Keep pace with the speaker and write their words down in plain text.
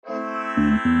Yay!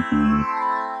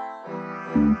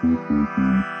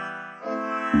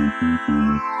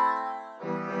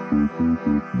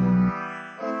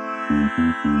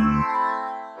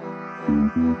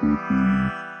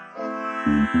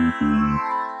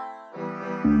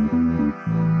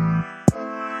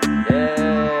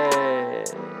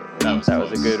 That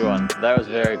was a good one. That was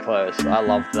very close. I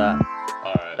loved that.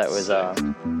 All right.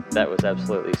 That was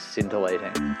absolutely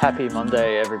scintillating. Happy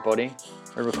Monday, everybody.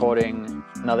 We're recording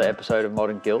another episode of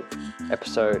Modern Guilt,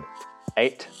 episode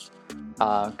 8.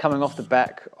 Coming off the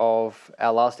back of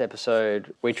our last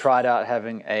episode, we tried out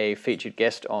having a featured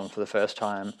guest on for the first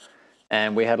time,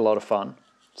 and we had a lot of fun.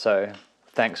 So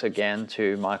thanks again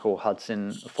to Michael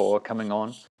Hudson for coming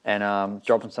on and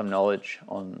dropping some knowledge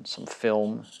on some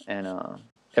film and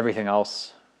everything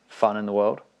else fun in the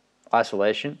world.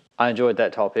 Isolation. I enjoyed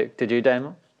that topic. Did you,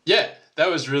 Damon? Yeah, that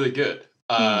was really good.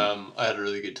 I had a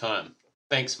really good time.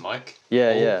 Thanks, Mike.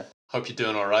 Yeah. Hope you're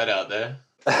doing all right out there.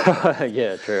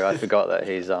 Yeah, true. I forgot that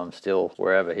he's still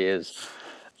wherever he is.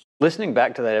 Listening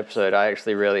back to that episode, I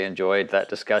actually really enjoyed that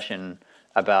discussion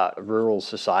about rural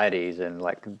societies and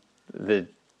like the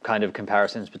kind of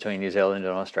comparisons between New Zealand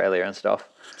and Australia and stuff.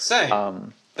 Same.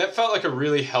 That felt like a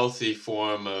really healthy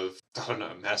form of, I don't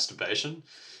know, masturbation.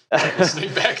 Like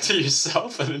listening back to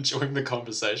yourself and enjoying the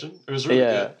conversation. It was really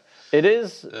good. It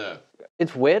is. Yeah.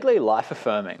 It's weirdly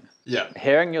life-affirming. Yeah.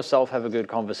 Hearing yourself have a good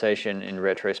conversation in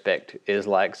retrospect is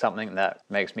like something that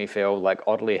makes me feel like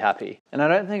oddly happy. And I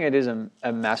don't think it is a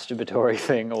masturbatory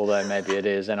thing, although maybe it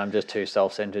is, and I'm just too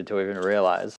self-centered to even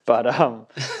realize. But how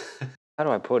do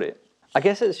I put it? I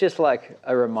guess it's just like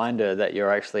a reminder that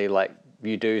you're actually like,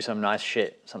 you do some nice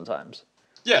shit sometimes.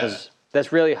 Yeah. 'Cause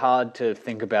that's really hard to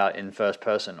think about in first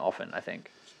person often, I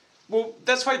think. Well,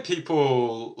 that's why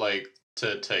people like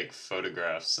to take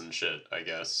photographs and shit, I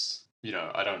guess. You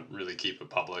know, I don't really keep a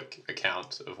public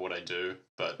account of what I do,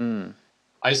 but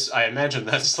I imagine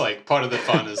that's like part of the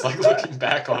fun is like looking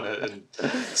back on it, and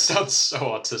it sounds so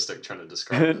autistic trying to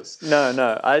describe this.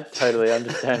 No, I totally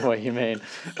understand what you mean.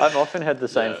 I've often had the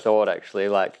same thought, actually.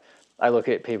 Like, I look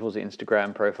at people's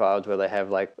Instagram profiles where they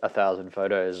have like 1,000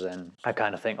 photos, and I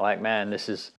kind of think like, man, this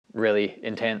is really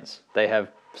intense. They have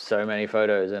so many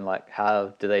photos, and like,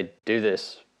 how do they do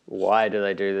this? Why do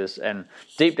they do this? And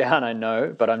deep down I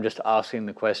know, but I'm just asking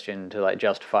the question to like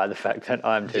justify the fact that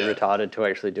I'm too retarded to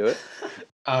actually do it.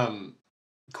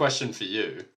 Question for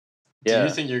you. Do you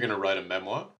think you're going to write a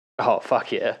memoir? Oh,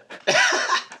 fuck yeah.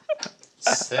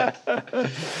 Sick.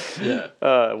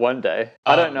 Yeah. One day.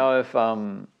 I don't know if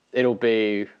it'll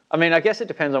be... I mean, I guess it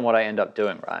depends on what I end up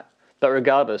doing, right? But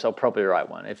regardless, I'll probably write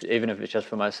one, even if it's just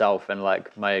for myself and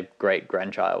like my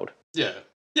great-grandchild. Yeah.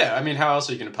 Yeah, I mean, how else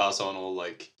are you going to pass on all,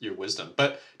 like, your wisdom?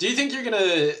 But do you think you're going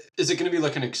to... Is it going to be,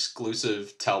 like, an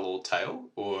exclusive tell-all tale?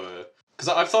 Or... Because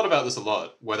I've thought about this a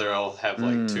lot, whether I'll have,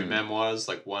 like, two memoirs.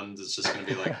 Like, one that's just going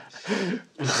to be, like...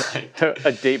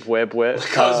 a deep web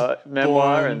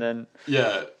memoir, and then...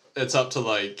 Yeah, it's up to,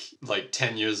 like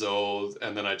 10 years old,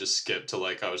 and then I just skip to,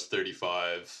 like, I was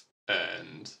 35,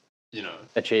 and... You know,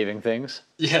 achieving things.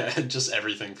 Yeah, just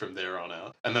everything from there on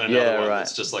out. And then another one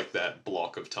that's just like that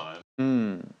block of time.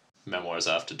 Memoirs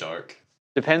After Dark.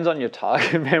 Depends on your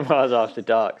target. Memoirs After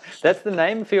Dark. That's the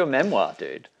name for your memoir,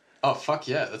 dude. Oh, fuck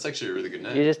yeah. That's actually a really good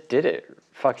name. You just did it.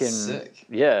 Fucking sick.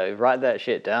 Yeah, write that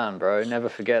shit down, bro. Never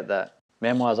forget that.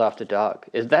 Memoirs After Dark.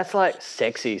 That's like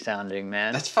sexy sounding,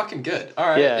 man. That's fucking good. All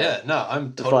right. Yeah. No,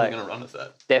 I'm totally going to run with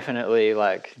that. Definitely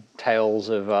like tales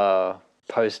of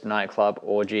post nightclub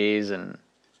orgies and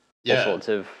all sorts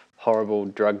of horrible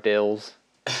drug deals.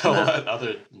 What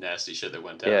other nasty shit that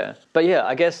went down. Yeah. But yeah,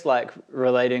 I guess like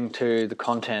relating to the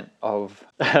content of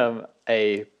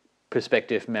a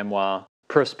prospective memoir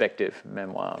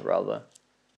rather.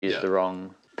 Use the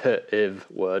wrong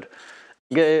word.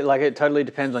 Yeah, like it totally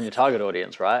depends on your target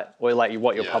audience, right? Or like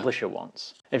what your publisher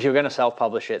wants. If you're going to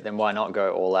self-publish it, then why not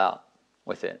go all out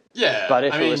with it? Yeah. But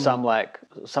if it was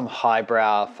some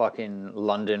highbrow fucking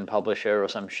London publisher or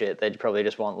some shit, they'd probably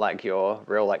just want like your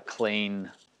real like clean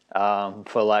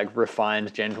for like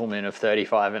refined gentlemen of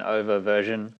 35 and over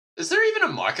version. Is there even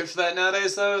a market for that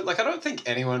nowadays though? Like I don't think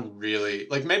anyone really,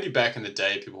 like maybe back in the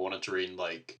day people wanted to read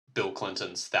like Bill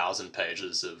Clinton's 1,000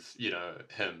 pages of, you know,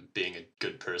 him being a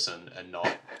good person and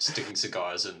not sticking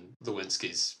cigars in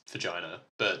Lewinsky's vagina.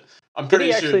 But I'm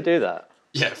pretty sure... Did he actually do that?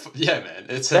 Yeah, man.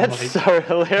 That's so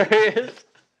hilarious.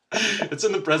 It's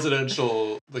in the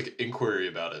presidential like inquiry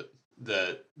about it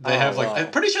that they have like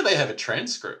I'm pretty sure they have a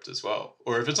transcript as well.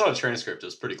 Or if it's not a transcript,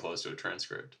 it's pretty close to a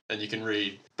transcript. And you can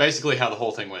read basically how the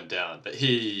whole thing went down. But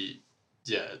he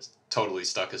totally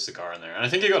stuck a cigar in there. And I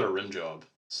think he got a rim job.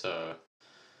 So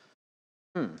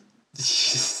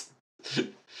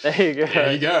There you go.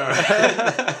 There you go.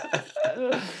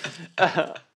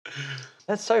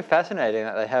 That's so fascinating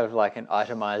that they have like an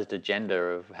itemized agenda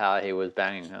of how he was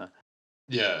banging her.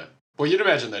 Yeah. Well, you'd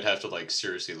imagine they'd have to like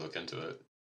seriously look into it.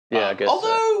 Yeah, I guess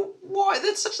although, why?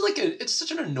 That's such like it's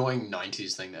such an annoying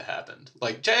 '90s thing that happened.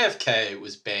 Like JFK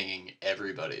was banging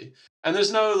everybody, and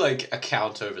there's no like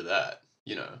account over that.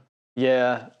 You know.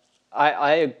 Yeah,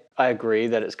 I agree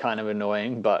that it's kind of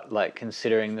annoying, but like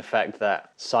considering the fact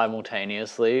that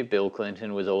simultaneously Bill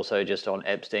Clinton was also just on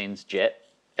Epstein's jet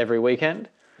every weekend.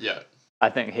 Yeah. I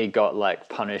think he got like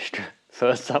punished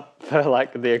for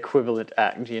like the equivalent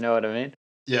act. You know what I mean?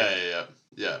 Yeah.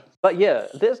 But yeah,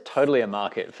 there's totally a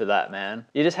market for that, man.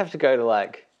 You just have to go to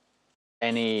like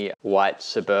any white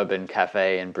suburban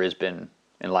cafe in Brisbane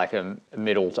in like a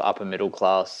middle to upper middle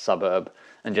class suburb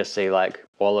and just see like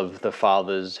all of the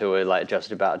fathers who are like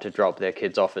just about to drop their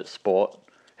kids off at sport,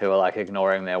 who are like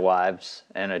ignoring their wives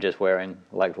and are just wearing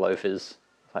like loafers,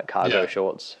 like cargo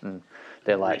shorts, and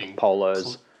they're like reading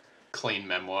polos. Clean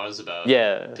memoirs about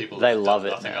people they that love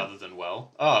done nothing it, other than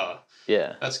well. Oh,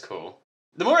 yeah, that's cool.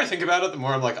 The more I think about it, the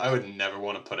more I'm like, I would never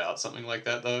want to put out something like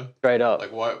that, though. Straight up.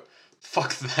 Like, why?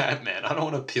 Fuck that, man. I don't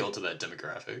want to appeal to that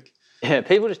demographic. Yeah,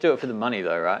 people just do it for the money,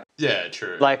 though, right? Yeah,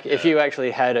 true. Like, if you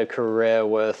actually had a career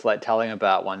worth, like, telling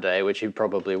about one day, which you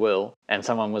probably will, and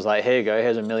someone was like, here you go,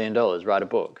 here's $1 million, write a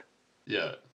book.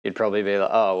 Yeah. You'd probably be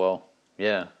like, oh, well,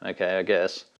 yeah, okay, I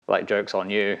guess. Like, joke's on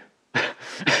you.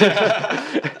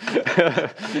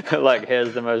 Like,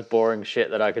 here's the most boring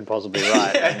shit that I could possibly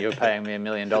write, and you're paying me $1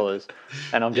 million,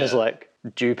 and I'm just like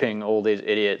duping all these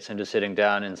idiots into sitting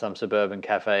down in some suburban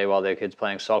cafe while their kids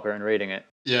playing soccer and reading it.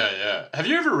 Yeah. Have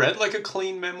you ever read like a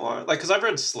clean memoir? Like, because I've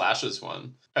read Slash's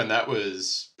one, and that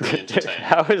was pretty entertaining.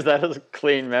 How is that a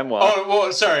clean memoir? Oh,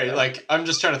 well, sorry. Like, I'm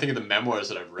just trying to think of the memoirs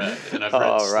that I've read, and I've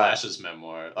read Slash's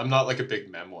memoir. I'm not like a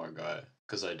big memoir guy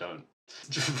because I don't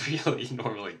really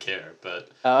normally care, but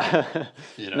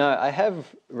you know. No, I have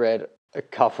read a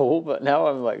couple, but now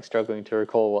I'm like struggling to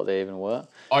recall what they even were.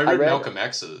 I read Malcolm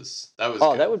X's. That was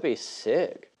good. That would be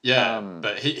sick. Yeah,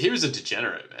 but he was a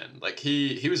degenerate, man. Like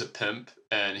he was a pimp,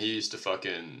 and he used to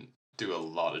fucking do a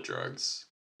lot of drugs.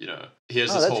 You know, he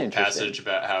has this whole passage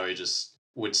about how he just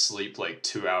would sleep like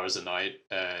 2 hours a night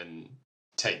and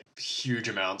take huge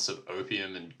amounts of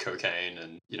opium and cocaine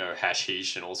and, you know,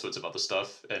 hashish and all sorts of other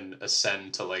stuff and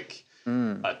ascend to like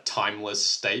a timeless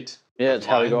state. Yeah, it's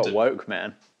how he got woke,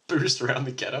 man. Boost around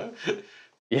the ghetto.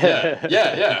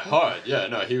 Yeah, hard. Yeah,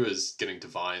 no, he was getting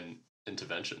divine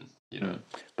intervention, you know.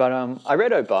 But I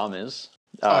read Obama's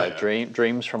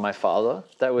Dreams from My Father.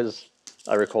 That was,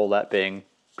 I recall that being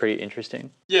pretty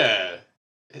interesting. Yeah.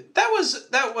 That was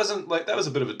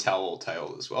a bit of a tell-all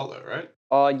tale as well, though, right?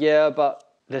 Oh, yeah, but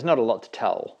there's not a lot to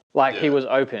tell. Like, he was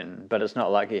open, but it's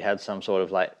not like he had some sort of,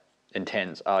 like,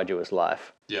 intense, arduous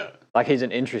life. Yeah. Like, he's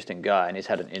an interesting guy, and he's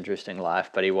had an interesting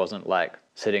life, but he wasn't, like,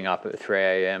 sitting up at 3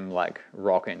 a.m., like,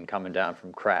 rocking, coming down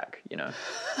from crack, you know?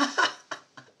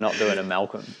 Not doing a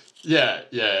Malcolm. Yeah.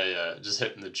 Just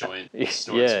hitting the joint,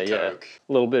 snorting some coke.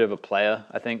 A little bit of a player,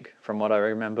 I think, from what I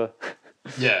remember.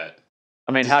 Yeah.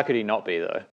 I mean, how could he not be,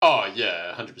 though? Oh,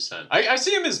 yeah, 100%. I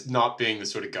see him as not being the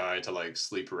sort of guy to, like,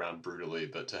 sleep around brutally,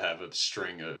 but to have a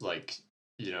string of, like,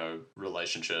 you know,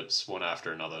 relationships one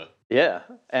after another. Yeah,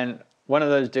 and one of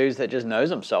those dudes that just knows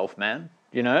himself, man.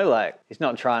 You know, like, he's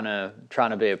not trying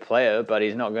to be a player, but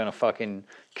he's not going to fucking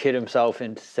kid himself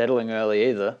into settling early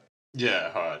either. Yeah,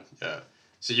 hard, yeah.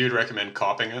 So you'd recommend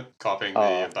copying the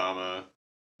Obama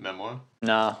memoir?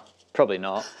 Nah, probably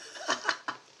not.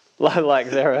 Like,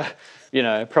 there are, you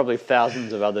know, probably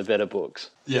thousands of other better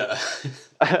books. Yeah.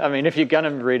 I mean, if you're going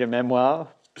to read a memoir,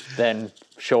 then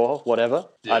sure, whatever.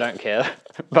 Yeah. I don't care.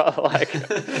 But, like,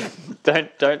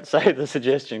 don't say the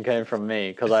suggestion came from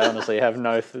me, because I honestly have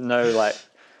no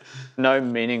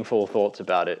meaningful thoughts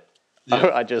about it. Yeah.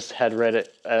 I just had read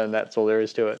it, and that's all there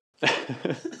is to it.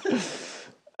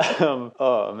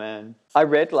 Oh, man. I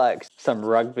read, like, some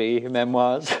rugby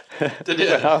memoirs when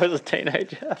I was a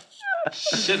teenager.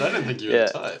 Shit, I didn't think you were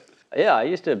type. Yeah, I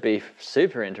used to be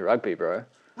super into rugby, bro.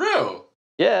 Real?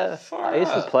 Yeah. I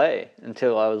used to play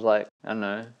until I was like, I don't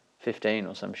know, 15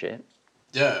 or some shit.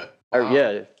 Yeah. Wow.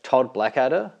 Yeah, Todd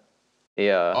Blackadder.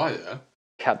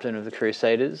 Captain of the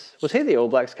Crusaders. Was he the All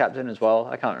Blacks captain as well?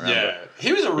 I can't remember. Yeah,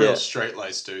 he was a real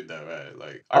straight-laced dude, though. Eh?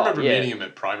 Like, I remember meeting him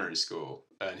at primary school,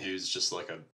 and he was just like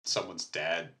someone's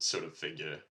dad sort of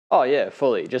figure. Oh yeah,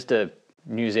 fully, just a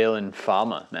New Zealand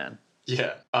farmer, man.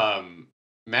 Yeah.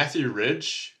 Matthew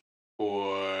Ridge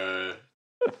or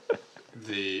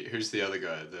who's the other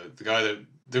guy? The guy that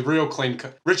the real clean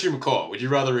Richie McCaw. Would you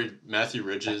rather read Matthew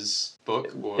Ridge's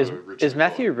book or is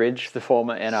Matthew Ridge the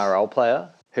former NRL player?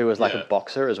 who was like a Yeah.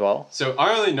 boxer as well. So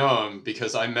I only know him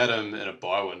because I met him in a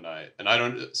bar one night, and I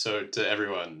don't. So to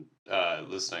everyone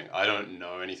listening, I don't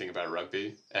know anything about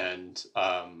rugby, and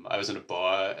I was in a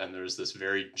bar, and there was this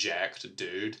very jacked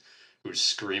dude who was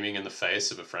screaming in the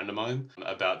face of a friend of mine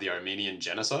about the Armenian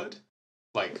genocide,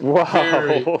 like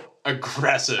very Wow.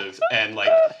 aggressive, and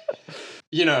like,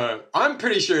 I'm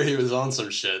pretty sure he was on some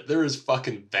shit. There was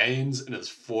fucking veins in his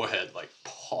forehead like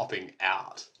popping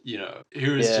out. He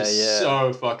was Yeah, just yeah.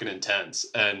 so fucking intense.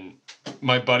 And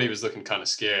my buddy was looking kind of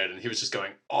scared, and he was just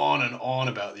going on and on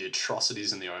about the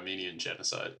atrocities in the Armenian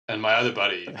genocide. And my other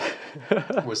buddy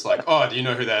was like, "Oh, do you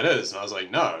know who that is?" And I was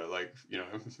like, "No, like,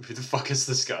 who the fuck is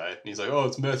this guy?" And he's like, "Oh,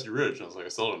 it's Matthew Rich." And I was like, "I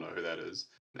still don't know who that is."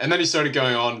 And then he started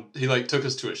going on. He like took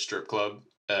us to a strip club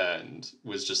and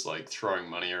was just like throwing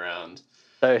money around.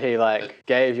 So he like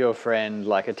gave your friend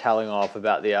like a telling off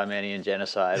about the Armenian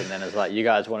genocide, and then is like, "You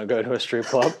guys want to go to a strip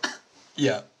club?"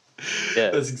 Yeah.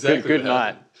 Yeah, That's exactly good what night.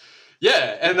 happened.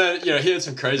 Yeah, and then he had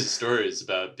some crazy stories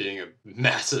about being a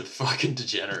massive fucking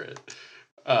degenerate.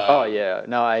 Oh yeah,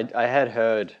 no, I had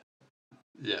heard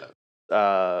Yeah.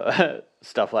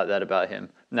 stuff like that about him.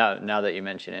 Now that you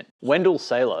mention it, Wendell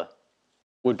Sailor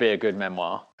would be a good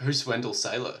memoir. Who's Wendell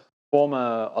Sailor?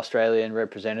 Former Australian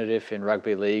representative in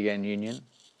rugby league and union.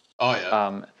 Oh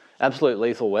yeah. Absolute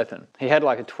lethal weapon. He had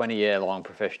like a 20-year long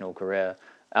professional career.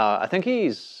 I think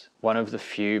he's one of the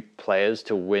few players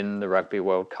to win the Rugby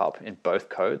World Cup in both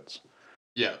codes.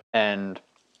 Yeah. And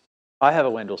I have a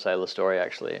Wendell Sailor story,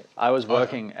 actually. I was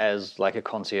working as like a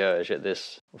concierge at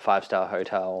this 5-star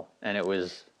hotel, and it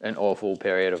was an awful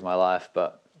period of my life,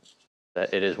 but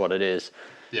it is what it is.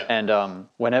 Yeah. And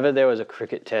whenever there was a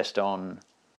cricket test on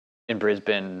in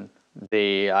Brisbane,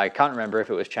 I can't remember if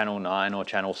it was Channel 9 or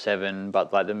Channel 7,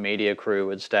 but like the media crew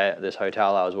would stay at this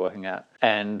hotel I was working at.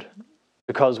 And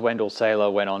because Wendell Sailor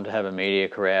went on to have a media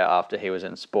career after he was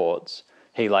in sports,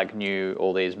 he like knew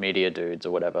all these media dudes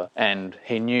or whatever. And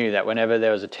he knew that whenever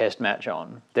there was a test match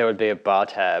on, there would be a bar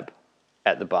tab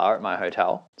at the bar at my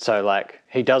hotel. So like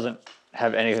he doesn't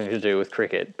have anything to do with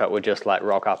cricket, but would just like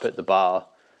rock up at the bar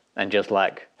and just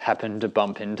like happen to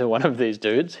bump into one of these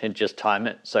dudes. He'd just time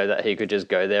it so that he could just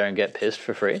go there and get pissed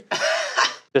for free.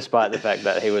 Despite the fact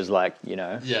that he was like,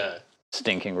 Yeah.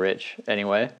 stinking rich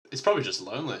anyway. He's probably just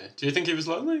lonely. Do you think he was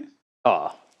lonely?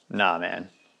 Oh, nah, man.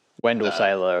 Wendell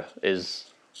Sailor is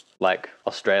like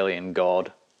Australian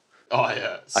god. Oh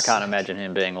yeah. I can't imagine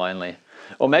him being lonely.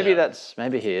 Or maybe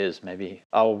maybe he is. Maybe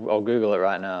I'll Google it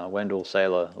right now. Wendell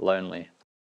Sailor lonely.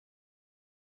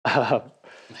 I'm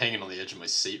hanging on the edge of my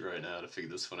seat right now to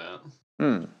figure this one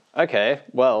out. Okay.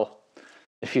 Well,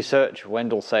 if you search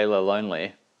Wendell Sailor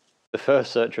lonely, the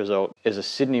first search result is a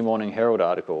Sydney Morning Herald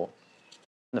article.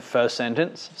 The first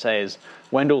sentence says,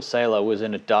 Wendell Sailor was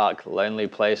in a dark, lonely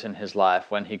place in his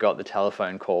life when he got the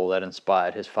telephone call that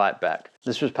inspired his fight back.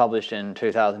 This was published in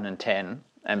 2010,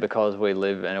 and because we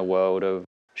live in a world of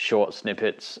short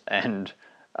snippets and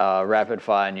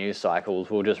rapid-fire news cycles,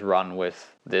 we'll just run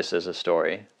with this as a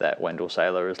story, that Wendell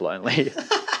Sailor is lonely.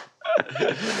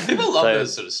 People love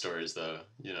those sort of stories, though.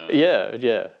 Yeah.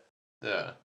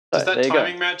 Yeah. Does that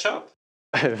timing match up?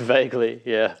 Vaguely,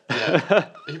 yeah. Yeah.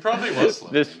 He probably was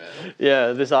lonely, man.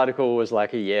 Yeah, this article was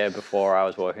like a year before I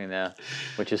was working there,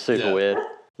 which is super weird.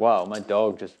 Wow, my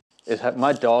dog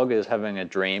is having a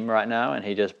dream right now, and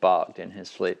he just barked in his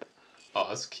sleep. Oh,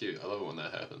 that's cute. I love it when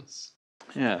that happens.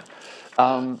 Yeah.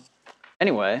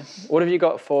 Anyway, what have you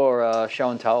got for show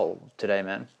and tell today,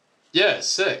 man? Yeah,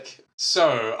 sick.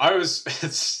 So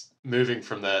it's moving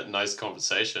from that nice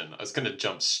conversation, I was going to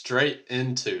jump straight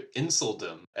into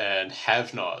inceldom and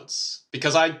have-nots,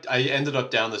 because I ended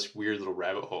up down this weird little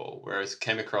rabbit hole where I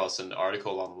came across an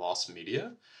article on Lost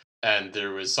Media, and there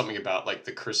was something about like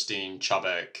the Christine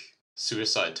Chubbuck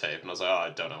suicide tape, and I was like, oh, I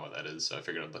don't know what that is, so I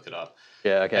figured I'd look it up.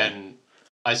 Yeah, okay. And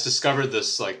I discovered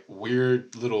this like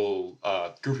weird little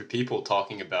group of people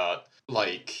talking about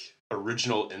like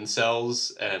original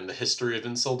incels and the history of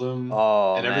inceldom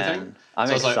and everything. Man.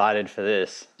 I'm excited for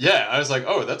this. Yeah, I was like,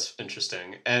 oh, that's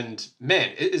interesting. And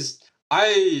man,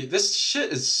 this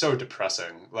shit is so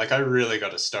depressing. Like I really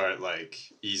got to start like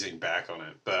easing back on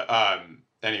it. But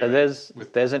anyway. So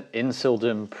there's an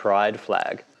inceldom pride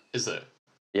flag. Is there?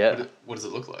 Yeah. What does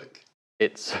it look like?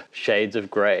 It's shades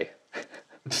of grey.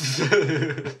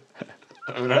 I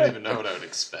don't even know what I would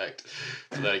expect,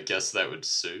 but I guess that would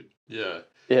suit. Yeah.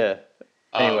 Yeah.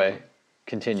 Anyway,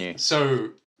 continue. So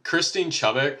Christine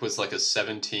Chubbuck was like she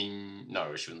wasn't a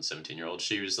 17-year-old.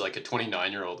 She was like a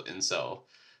 29-year-old incel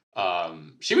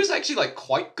She was actually like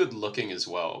quite good looking as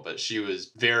well, but she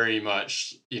was very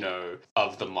much,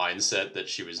 of the mindset that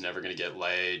she was never going to get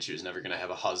laid. She was never going to have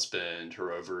a husband.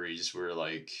 Her ovaries were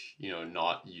like,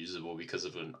 not usable because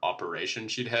of an operation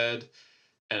she'd had,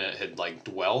 and it had like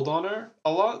dwelled on her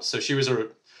a lot. So she was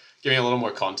giving a little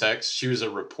more context. She was a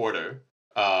reporter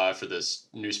for this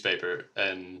newspaper,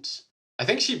 and I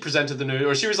think she presented the news,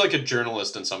 or she was like a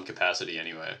journalist in some capacity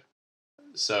anyway.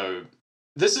 So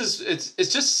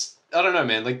it's just, I don't know,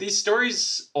 man. Like, these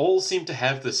stories all seem to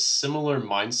have this similar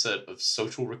mindset of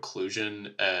social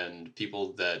reclusion and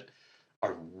people that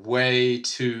are way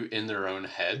too in their own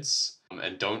heads,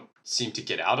 and don't seem to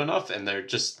get out enough, and they're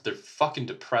fucking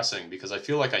depressing, because I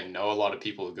feel like I know a lot of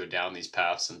people who go down these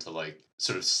paths into like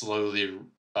sort of slowly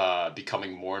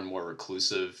becoming more and more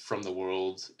reclusive from the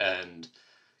world, and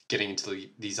getting into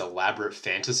these elaborate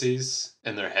fantasies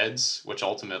in their heads, which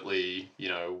ultimately,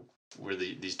 were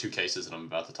these two cases that I'm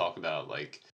about to talk about,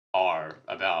 like, are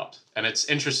about. And it's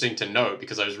interesting to note,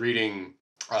 because I was reading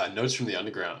Notes from the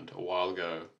Underground a while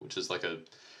ago, which is like a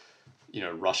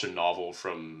Russian novel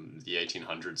from the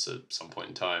 1800s at some point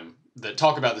in time, that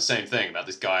talk about the same thing, about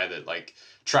this guy that like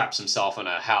traps himself in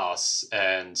a house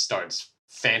and starts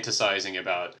fantasizing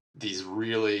about these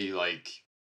really like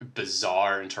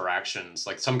bizarre interactions.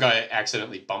 Like, some guy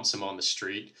accidentally bumps him on the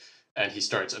street, and he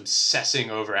starts obsessing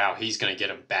over how he's going to get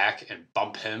him back and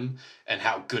bump him, and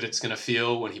how good it's going to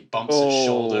feel when he bumps his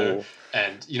shoulder,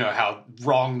 and how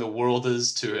wrong the world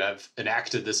is to have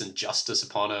enacted this injustice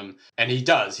upon him. And he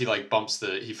does, he like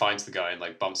he finds the guy and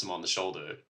like bumps him on the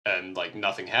shoulder, and like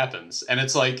nothing happens. And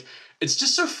it's like, it's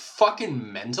just so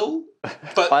fucking mental.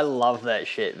 But I love that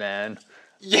shit, man.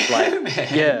 Yeah, like, man.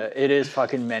 Yeah, it is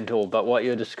fucking mental, but what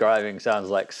you're describing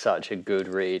sounds like such a good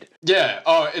read. Yeah,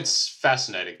 oh, it's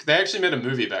fascinating. They actually made a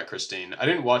movie about Christine. I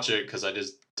didn't watch it because I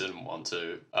just didn't want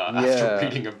to after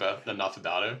reading enough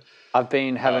about her. I've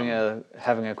been having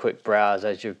a quick browse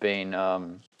as you've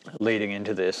been leading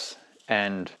into this,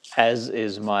 and as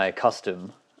is my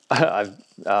custom,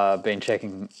 I've been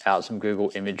checking out some Google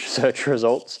image search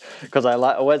results, because I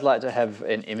always like to have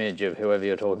an image of whoever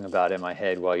you're talking about in my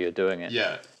head while you're doing it.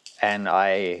 Yeah. And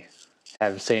I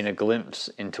have seen a glimpse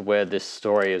into where this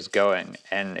story is going,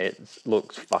 and it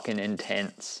looks fucking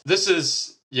intense.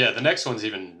 The next one's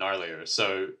even gnarlier.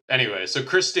 So anyway,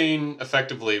 Christine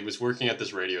effectively was working at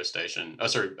this TV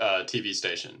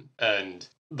station, and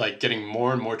like getting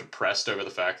more and more depressed over the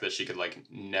fact that she could like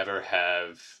never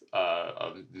have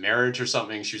a marriage or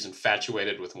something. She was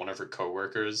infatuated with one of her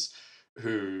coworkers,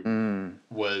 who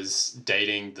was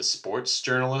dating the sports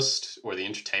journalist or the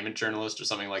entertainment journalist or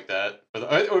something like that.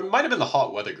 Or it might have been the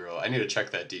hot weather girl. I need to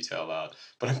check that detail out,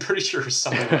 but I'm pretty sure it's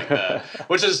something like that,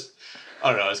 which is, I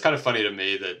don't know, it's kind of funny to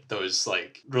me that those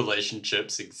like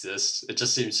relationships exist. It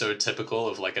just seems so typical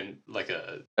of like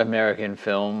a American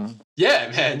film. Yeah,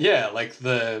 man, yeah. Like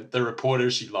the reporter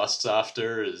she lusts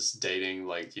after is dating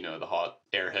like, the hot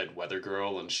airhead weather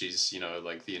girl, and she's,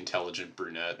 like the intelligent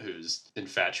brunette who's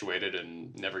infatuated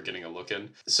and never getting a look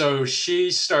in. So she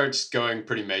starts going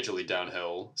pretty majorly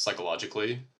downhill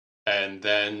psychologically, and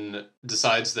then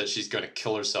decides that she's going to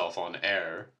kill herself on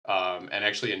air, and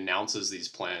actually announces these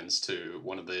plans to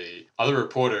one of the other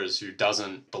reporters, who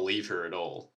doesn't believe her at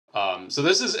all. So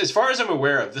this is, as far as I'm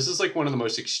aware of, this is like one of the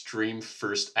most extreme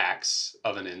first acts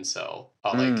of an incel.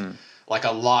 Like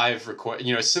a live record.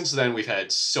 Since then we've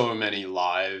had so many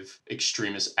live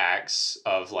extremist acts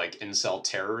of like incel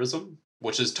terrorism,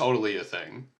 which is totally a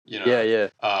thing. Yeah.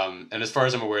 And as far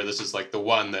as I'm aware, this is like the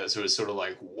one that was sort of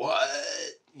like, what?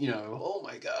 Oh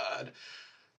my God.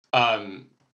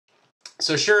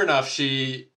 So sure enough,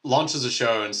 she launches a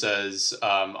show and says,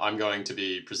 I'm going to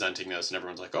be presenting this. And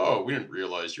everyone's like, oh, we didn't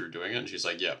realize you were doing it. And she's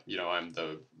like, yeah, I'm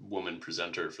the woman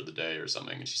presenter for the day or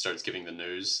something. And she starts giving the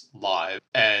news live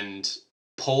and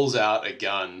pulls out a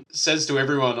gun, says to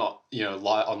everyone,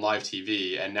 on live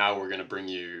TV, and now we're going to bring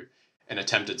you an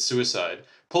attempted suicide,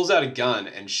 pulls out a gun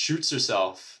and shoots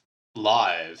herself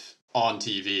live on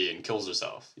TV and kills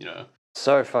herself,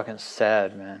 So fucking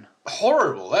sad, man.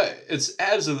 Horrible, eh? It's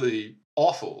absolutely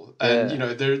awful. And,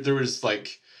 there was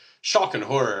like shock and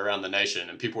horror around the nation,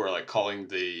 and people were like calling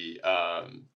the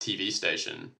TV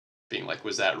station, being like,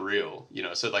 was that real?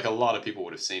 So like a lot of people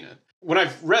would have seen it. When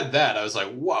I read that, I was like,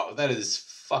 wow, that is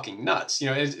fucking nuts.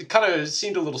 It kind of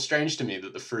seemed a little strange to me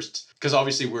that because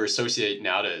obviously we're associating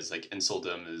nowadays like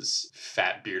inceldom as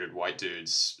fat bearded white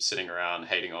dudes sitting around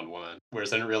hating on women.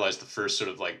 Whereas I didn't realize the first sort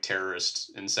of like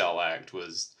terrorist incel act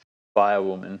was by a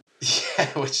woman. Yeah,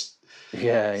 which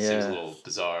seems a little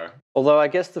bizarre. Although I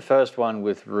guess the first one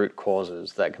with root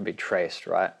causes that can be traced,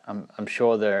 right? I'm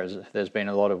sure there's been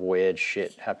a lot of weird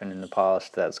shit happen in the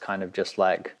past that's kind of just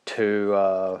like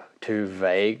too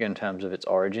vague in terms of its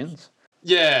origins.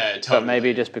 Yeah, totally. But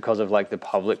maybe just because of like the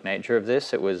public nature of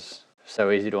this, it was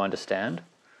so easy to understand.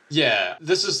 Yeah,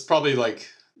 this is probably like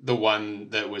the one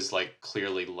that was like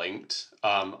clearly linked.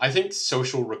 I think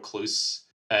social recluse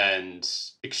and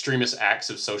extremist acts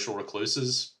of social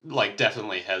recluses like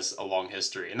definitely has a long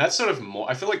history, and that's sort of more.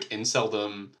 I feel like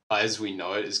inceldom, as we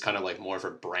know it, is kind of like more of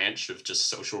a branch of just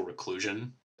social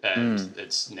reclusion and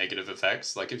its negative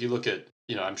effects. Like if you look at,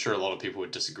 I'm sure a lot of people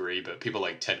would disagree, but people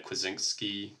like Ted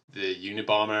Kaczynski, the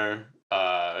Unabomber,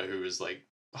 who was like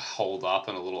holed up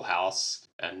in a little house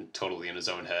and totally in his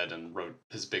own head and wrote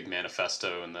his big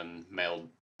manifesto and then mailed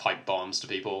pipe bombs to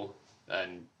people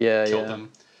and killed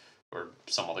them, or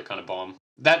some other kind of bomb.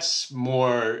 That's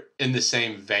more in the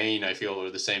same vein, I feel, or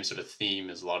the same sort of theme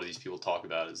as a lot of these people talk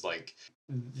about, is like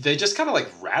they just kind of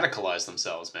like radicalize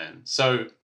themselves, man. So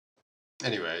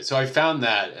anyway, so I found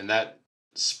that, and that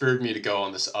spurred me to go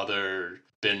on this other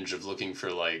binge of looking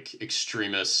for like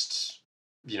extremist,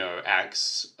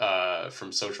 acts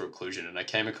from social reclusion, and I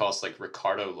came across like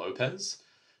Ricardo Lopez,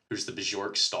 who's the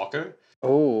Bjork stalker.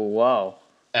 Oh, wow.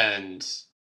 And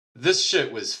this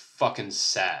shit was fucking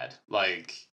sad.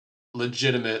 Like,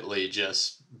 legitimately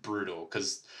just brutal.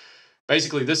 Because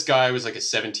basically, this guy was like a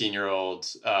 17-year-old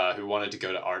who wanted to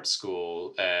go to art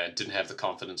school and didn't have the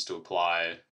confidence to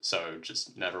apply. So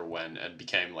just never went and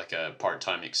became like a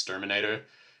part-time exterminator.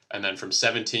 And then from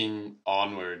 17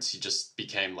 onwards, he just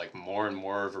became like more and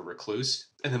more of a recluse.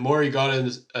 And the more he got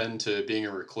into being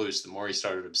a recluse, the more he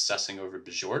started obsessing over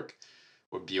Bjork.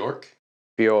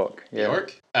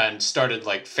 Bjork, and started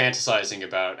like fantasizing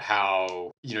about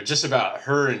how, just about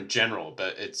her in general.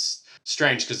 But it's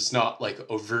strange because it's not like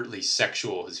overtly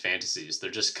sexual, his fantasies.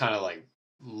 They're just kind of like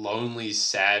lonely,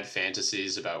 sad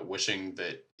fantasies about wishing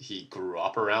that he grew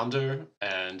up around her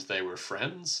and they were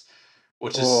friends.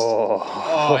 Which is,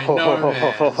 I know,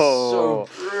 man. It's so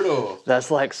brutal. That's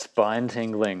like spine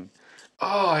tingling.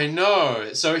 Oh, I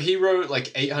know. So he wrote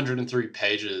like 803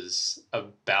 pages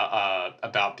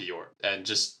about Bjork, and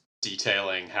just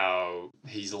detailing how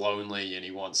he's lonely and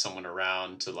he wants someone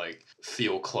around to like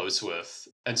feel close with.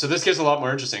 And so this gets a lot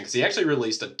more interesting because he actually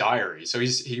released a diary. So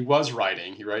he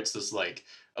writes this like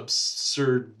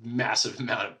absurd, massive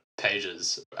amount of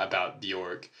pages about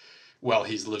Bjork while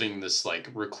he's living this like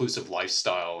reclusive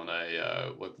lifestyle in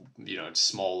a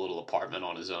small little apartment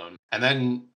on his own, and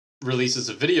then releases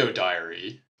a video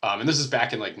diary. And this is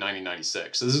back in like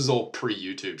 1996. So this is all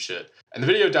pre-YouTube shit. And the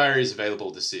video diary is available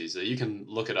to see, so you can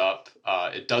look it up.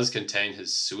 It does contain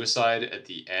his suicide at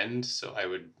the end, so I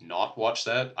would not watch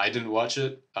that. I didn't watch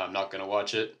it. I'm not going to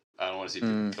watch it. I don't want to see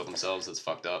people kill themselves. That's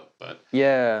fucked up. But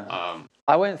yeah,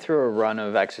 I went through a run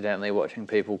of accidentally watching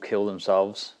people kill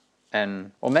themselves.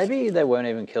 Or maybe they weren't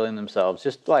even killing themselves,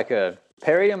 just like a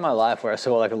period in my life where I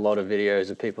saw like a lot of videos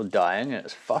of people dying, and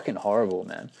it's fucking horrible,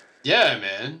 man. Yeah,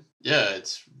 man. Yeah,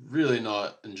 it's really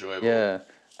not enjoyable. Yeah.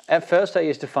 At first I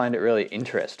used to find it really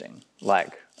interesting.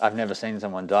 Like, I've never seen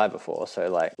someone die before, so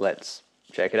like, let's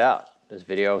check it out. There's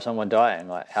video of someone dying,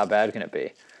 like, how bad can it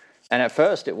be? And at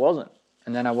first it wasn't.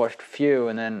 And then I watched a few,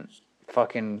 and then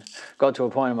fucking got to a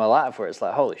point in my life where it's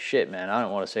like, holy shit, man, I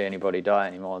don't want to see anybody die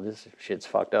anymore. This shit's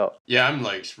fucked up. Yeah, I'm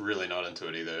like really not into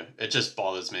it either. It just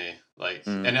bothers me. Like,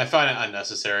 and I find it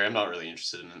unnecessary. I'm not really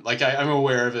interested in it. Like, I'm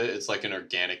aware of it. It's like an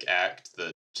organic act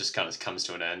that just kind of comes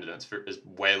to an end, and it's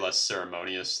way less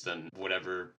ceremonious than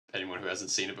whatever anyone who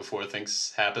hasn't seen it before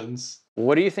thinks happens.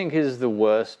 What do you think is the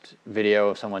worst video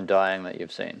of someone dying that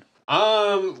you've seen?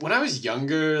 When I was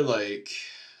younger, like,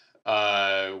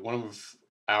 one of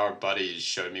our buddies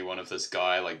showed me one of this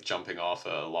guy like jumping off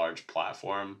a large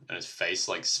platform, and his face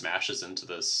like smashes into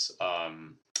this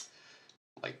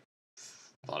like,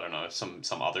 I don't know,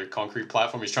 some other concrete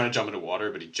platform. He's trying to jump into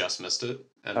water, but he just missed it.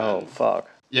 And then, fuck.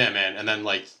 Yeah, man. And then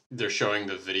like they're showing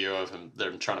the video of him.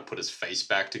 They're trying to put his face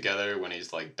back together when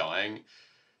he's like dying.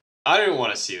 I didn't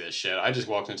want to see this shit. I just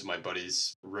walked into my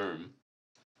buddy's room.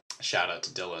 Shout out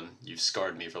to Dylan. You've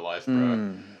scarred me for life,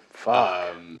 bro.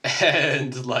 Fuck.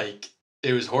 And like,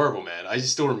 it was horrible, man. I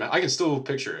still remember. I can still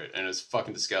picture it, and it's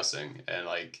fucking disgusting. And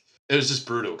like, it was just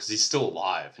brutal because he's still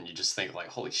alive, and you just think like,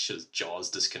 holy shit, his jaw's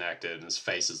disconnected, and his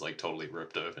face is like totally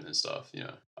ripped open and stuff.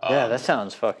 Yeah, that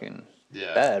sounds fucking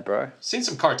bad, bro. Seen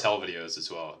some cartel videos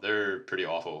as well. They're pretty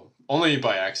awful. Only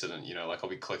by accident, like I'll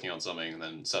be clicking on something, and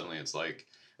then suddenly it's like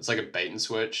a bait and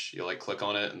switch. You like click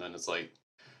on it, and then it's like,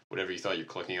 whatever you thought you're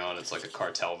clicking on, it's like a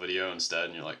cartel video instead,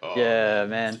 and you're like, oh. Yeah,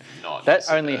 man. That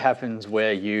only happens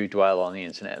where you dwell on the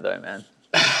internet, though, man.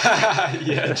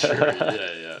 Yeah, true.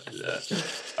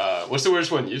 Yeah. What's the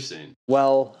worst one you've seen?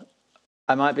 Well,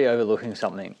 I might be overlooking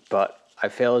something, but I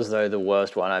feel as though the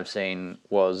worst one I've seen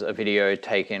was a video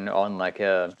taken on like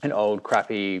an old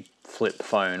crappy flip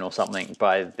phone or something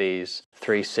by these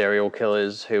 3 serial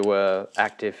killers who were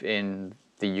active in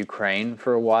the Ukraine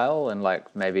for a while, and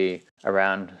like maybe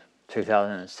around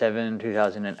 2007,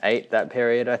 2008, that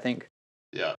period, I think.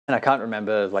 Yeah. And I can't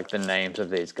remember like the names of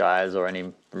these guys or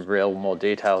any real more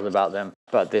details about them.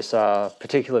 But this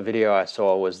particular video I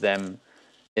saw was them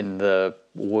in the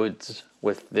woods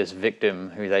with this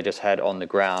victim who they just had on the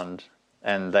ground,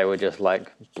 and they were just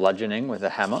like bludgeoning with a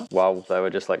hammer while they were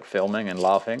just like filming and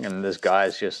laughing, and this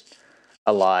guy's just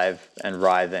alive and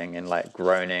writhing and like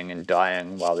groaning and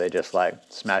dying while they're just like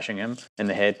smashing him in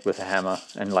the head with a hammer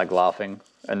and like laughing,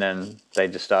 and then they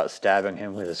just start stabbing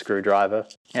him with a screwdriver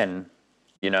and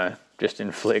just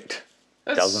inflict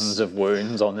dozens of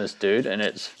wounds on this dude, and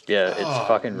it's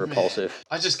fucking repulsive.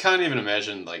 Man. I just can't even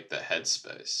imagine like the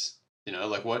headspace.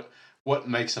 Like what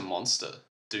makes a monster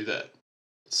do that?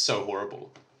 It's so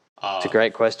horrible. It's a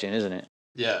great question, isn't it?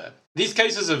 Yeah. These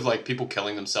cases of like people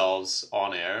killing themselves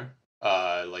on air,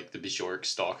 like the Bjork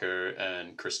stalker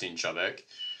and Christine Chubbuck,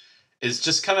 is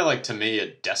just kind of like, to me,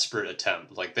 a desperate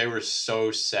attempt. Like, they were so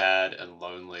sad and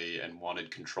lonely and wanted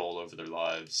control over their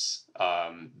lives.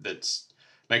 That's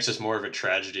makes this more of a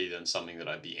tragedy than something that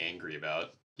I'd be angry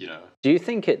about, Do you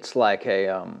think it's like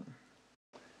a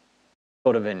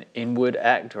sort of an inward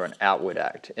act or an outward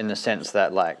act, in the sense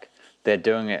that like they're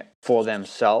doing it for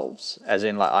themselves, as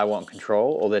in like I want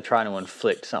control, or they're trying to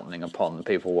inflict something upon the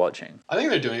people watching? I think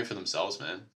they're doing it for themselves,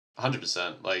 man.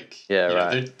 100%. Like,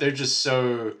 right. They're just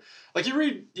so, like,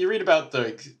 you read about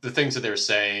the things that they were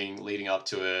saying leading up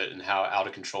to it and how out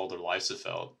of control their lives have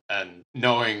felt, and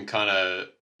knowing kind of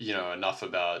enough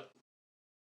about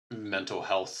mental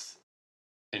health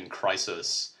in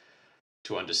crisis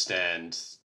to understand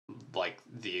like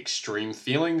the extreme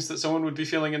feelings that someone would be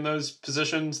feeling in those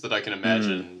positions, that I can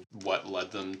imagine what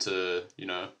led them to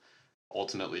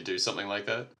ultimately do something like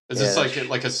that. It's just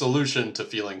like a solution to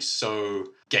feeling so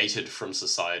gated from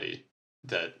society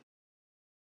that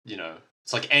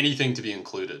it's like anything to be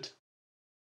included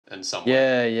in some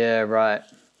way. Yeah, right.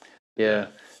 Yeah.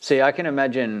 See, I can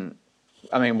imagine,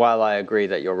 I mean, while I agree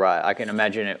that you're right, I can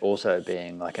imagine it also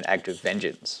being like an act of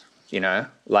vengeance,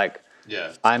 like,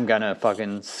 I'm gonna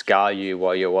fucking scar you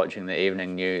while you're watching the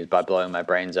evening news by blowing my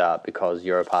brains out because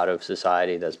you're a part of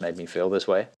society that's made me feel this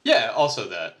way. Yeah, also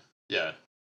that. Yeah.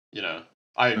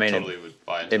 I mean, totally would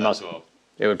buy into that as well.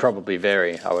 It would probably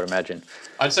vary, I would imagine.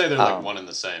 I'd say they're like one and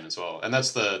the same as well. And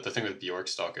that's the thing with Bjork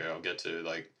Stalker I'll get to,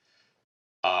 like,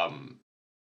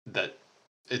 that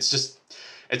it's just,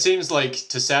 it seems like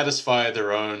to satisfy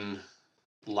their own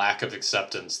lack of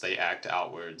acceptance, they act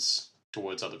outwards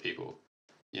towards other people,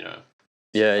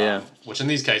 Yeah. Which in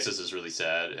these cases is really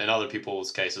sad. In other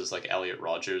people's cases, like Elliot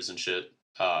Rodgers and shit,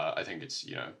 I think it's,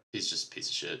 he's just a piece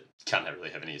of shit. Can't really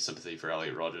have any sympathy for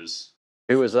Elliot Rodgers.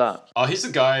 Who was that? Oh, he's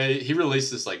the guy, he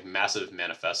released this like massive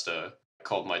manifesto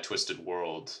called My Twisted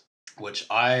World, which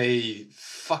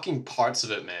fucking parts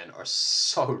of it, man, are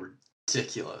so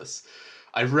ridiculous.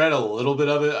 I read a little bit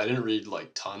of it. I didn't read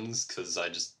like tons because I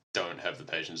just don't have the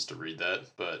patience to read that,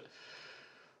 but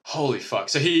holy fuck.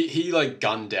 So he like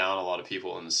gunned down a lot of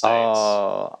people in the States.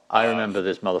 Oh, I remember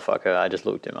this motherfucker. I just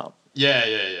looked him up. Yeah.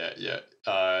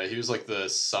 He was like the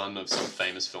son of some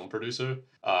famous film producer,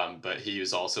 but he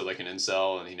was also like an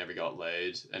incel and he never got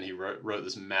laid. And he wrote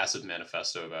this massive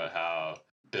manifesto about how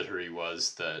bitter he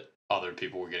was that other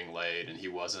people were getting laid and he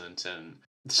wasn't. And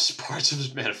there's parts of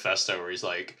his manifesto where he's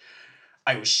like,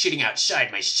 I was shitting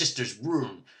outside my sister's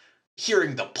room,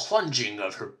 hearing the plunging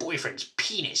of her boyfriend's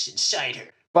penis inside her.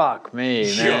 Fuck me,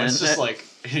 man. Yeah, it's just like,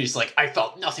 he's like, I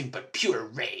felt nothing but pure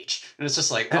rage. And it's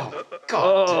just like, oh,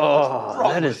 God, dude, what's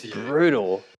wrong that with is you?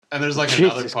 brutal. And there's like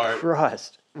Jesus another part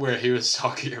Christ. where he was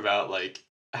talking about like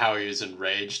how he was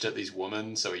enraged at these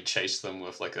women, so he chased them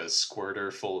with like a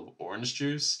squirter full of orange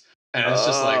juice. And it's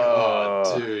just like,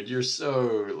 oh, dude, you're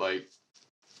so like,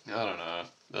 I don't know.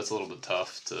 That's a little bit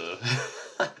tough to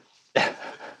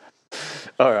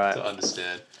all right, to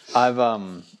understand.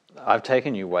 I've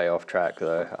taken you way off track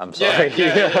though. I'm sorry.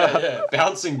 Yeah.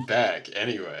 Bouncing back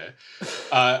anyway.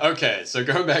 Okay, so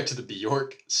going back to the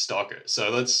Bjork stalker. So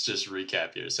let's just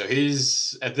recap here. So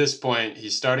at this point,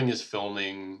 he's starting his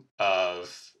filming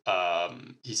of,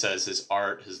 he says, his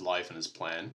art, his life, and his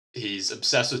plan. He's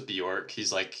obsessed with Bjork.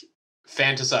 He's like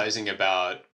fantasizing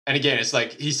about, and again, it's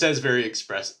like he says very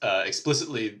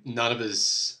explicitly, none of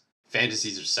his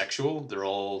fantasies are sexual. They're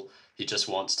all, he just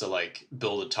wants to like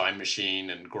build a time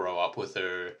machine and grow up with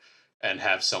her and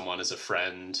have someone as a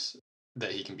friend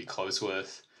that he can be close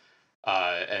with.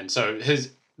 And so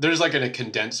there's like a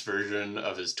condensed version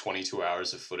of his 22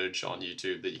 hours of footage on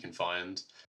YouTube that you can find.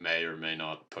 May or may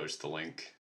not post the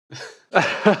link. We'll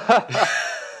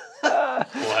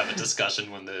have a discussion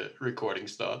when the recording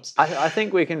stops. I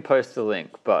think we can post the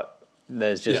link, but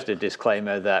there's just a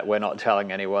disclaimer that we're not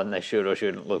telling anyone they should or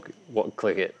shouldn't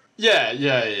click it. Yeah.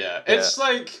 It's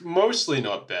like mostly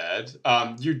not bad.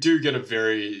 You do get a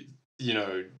very,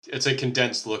 it's a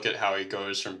condensed look at how he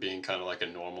goes from being kind of like a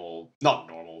not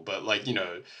normal, but like,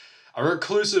 a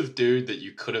reclusive dude that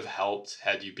you could have helped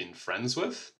had you been friends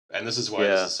with. And this is why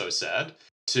this is so sad,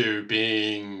 to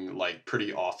being like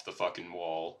pretty off the fucking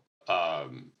wall.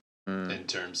 In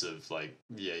terms of like,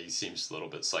 he seems a little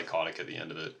bit psychotic at the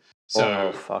end of it.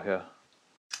 So, fucker.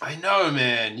 I know,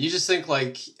 man. You just think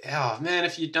like, oh man,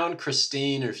 if you'd known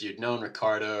Christine or if you'd known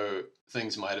Ricardo,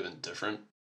 things might have been different.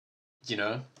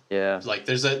 Yeah. Like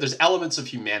there's elements of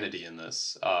humanity in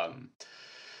this.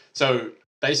 So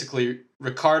basically,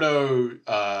 Ricardo,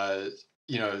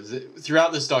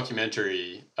 throughout this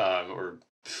documentary or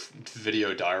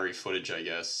video diary footage, I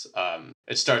guess,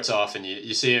 it starts off and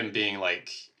you see him being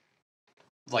like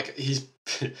he's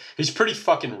pretty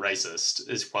fucking racist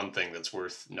is one thing that's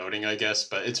worth noting, I guess.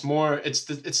 But it's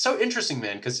so interesting,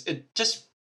 man, because it just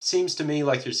seems to me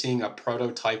like you're seeing a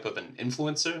prototype of an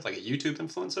influencer, like a YouTube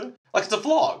influencer. Like it's a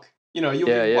vlog. You'll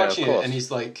be watching it and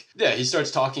he's like, he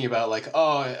starts talking about like,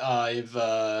 I've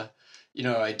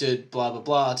I did blah blah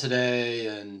blah today,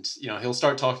 and he'll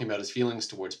start talking about his feelings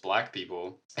towards black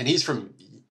people, and he's from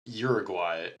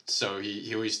Uruguay, so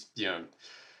he always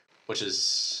which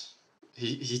is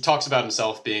he talks about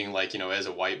himself being like as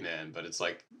a white man, but it's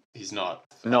like he's not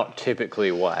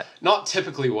typically white. Not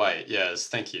typically white. Yes,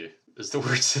 thank you. Is the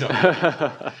words that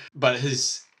I'm but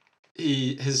his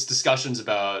discussions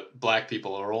about black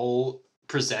people are all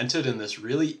presented in this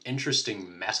really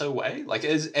interesting meta way, like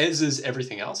as is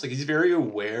everything else. Like he's very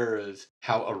aware of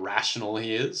how irrational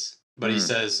he is, but he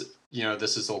says,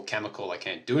 this is all chemical, I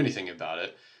can't do anything about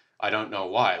it, I don't know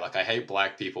why, like I hate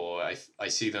black people, I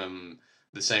see them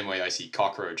the same way I see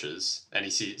cockroaches, and he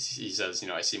says,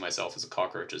 I see myself as a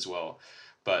cockroach as well,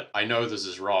 but I know this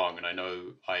is wrong, and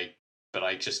but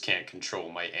I just can't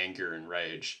control my anger and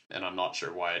rage, and I'm not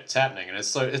sure why it's happening. And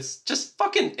it's just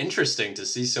fucking interesting to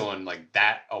see someone like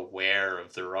that aware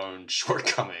of their own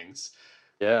shortcomings.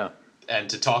 Yeah. And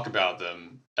to talk about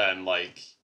them, and like,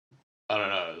 I don't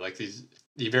know, like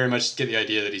you very much get the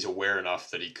idea that he's aware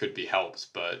enough that he could be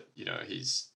helped, but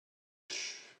he's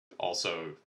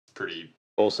also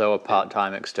a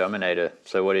part-time exterminator.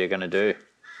 So what are you going to do?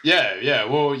 Yeah.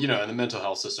 Well, and the mental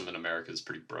health system in America is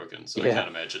pretty broken. So I can't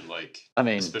imagine, like,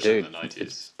 especially in the 90s.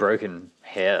 It's broken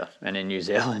here and in New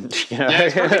Zealand. Yeah,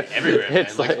 it's broken everywhere, man.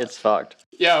 It's fucked.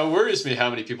 Yeah, it worries me how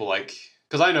many people, like,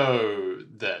 because I know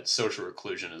that social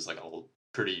reclusion is like a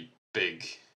pretty big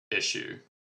issue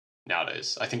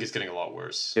nowadays. I think it's getting a lot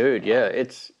worse. Dude, yeah,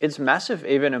 it's massive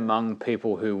even among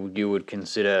people who you would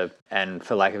consider, and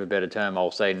for lack of a better term, I'll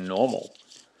say normal.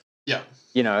 Yeah.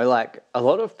 Like a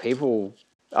lot of people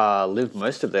live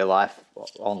most of their life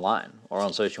online or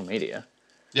on social media.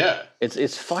 Yeah.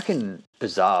 It's fucking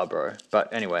bizarre, bro.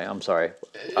 But anyway, I'm sorry.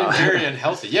 Very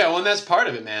unhealthy. Yeah, well, and that's part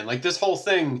of it, man. Like this whole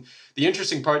thing, the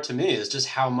interesting part to me is just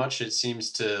how much it seems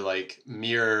to like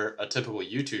mirror a typical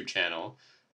YouTube channel.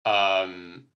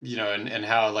 And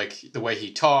how like the way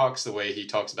he talks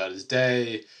about his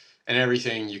day and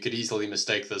everything, you could easily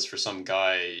mistake this for some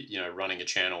guy, running a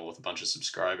channel with a bunch of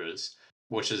subscribers,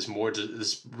 which is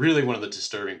is really one of the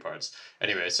disturbing parts.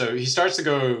 Anyway, so he starts to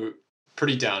go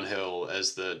pretty downhill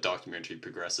as the documentary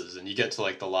progresses, and you get to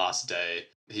like the last day.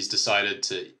 He's decided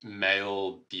to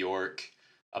mail Bjork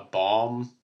a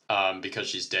bomb because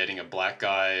she's dating a black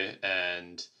guy,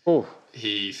 and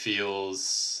he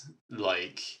feels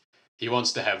like he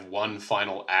wants to have one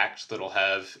final act that'll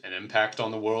have an impact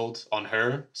on the world, on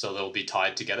her, so they'll be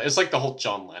tied together. It's like the whole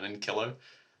John Lennon killer.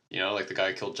 Like the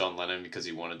guy killed John Lennon because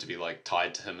he wanted to be like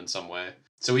tied to him in some way.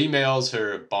 So he mails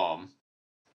her a bomb,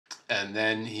 and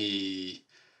then he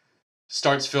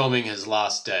starts filming his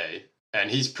last day,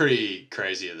 and he's pretty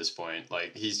crazy at this point.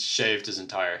 Like he's shaved his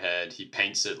entire head. He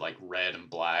paints it like red and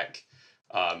black,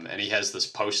 and he has this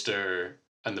poster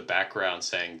in the background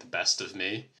saying "The Best of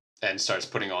Me," and starts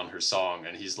putting on her song.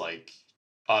 And he's like,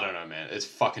 I don't know, man. It's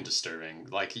fucking disturbing.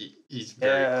 Like he's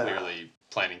very clearly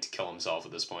planning to kill himself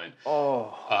at this point.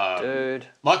 Dude.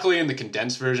 Luckily in the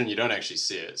condensed version, you don't actually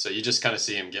see it. So you just kind of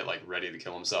see him get like ready to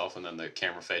kill himself, and then the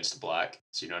camera fades to black.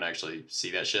 So you don't actually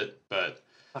see that shit. But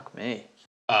fuck me.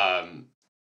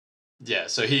 Yeah,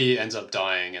 so he ends up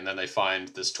dying, and then they find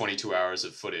this 22 hours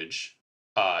of footage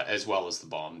as well as the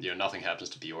bomb. You know, nothing happens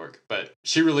to Bjork. But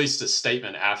she released a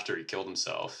statement after he killed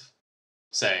himself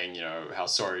saying, you know, how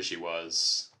sorry she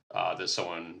was that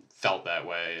someone felt that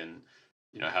way and,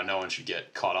 you know, how no one should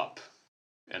get caught up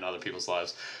in other people's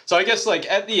lives. So I guess, like,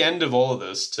 at the end of all of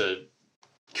this, to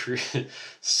create,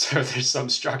 so there's some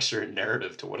structure and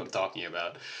narrative to what I'm talking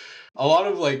about. A lot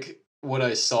of, like, what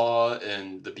I saw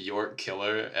in the Bjork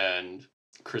killer and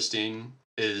Christine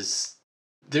is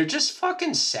they're just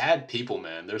fucking sad people,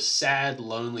 man. They're sad,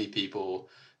 lonely people.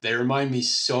 They remind me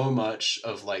so much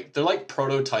of, like, they're like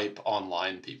prototype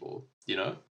online people, you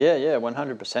know? Yeah,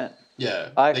 100%. Yeah.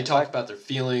 I They talk about their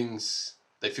feelings.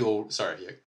 They feel sorry,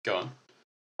 yeah, go on.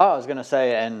 I was gonna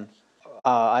say, and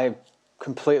I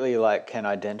completely like can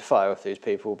identify with these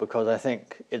people because I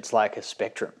think it's like a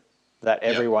spectrum that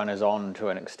everyone is on to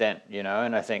an extent, you know.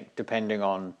 And I think depending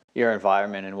on your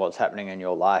environment and what's happening in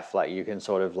your life, like you can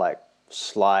sort of like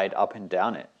slide up and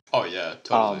down it. Oh yeah,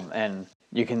 totally. And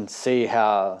you can see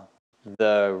how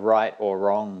the right or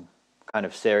wrong kind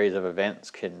of series of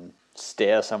events can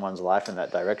steer someone's life in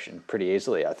that direction pretty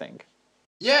easily, I think.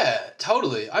 Yeah,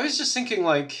 totally. I was just thinking,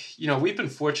 like, you know, we've been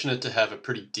fortunate to have a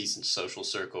pretty decent social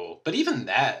circle, but even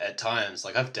that at times,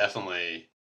 like, I've definitely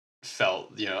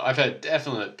felt, you know, I've had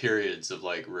definite periods of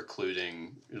like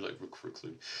recluding, like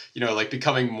recluding, you know, like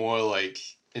becoming more like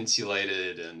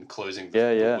insulated and closing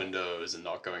the windows and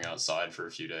not going outside for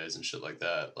a few days and shit like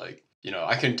that. Like, you know,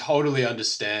 I can totally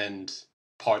understand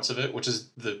parts of it, which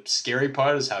is the scary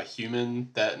part is how human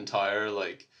that entire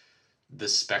like the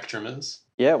spectrum is.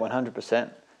 Yeah, 100%.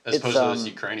 As opposed to those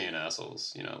Ukrainian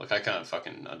assholes, you know, like I can't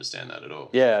fucking understand that at all.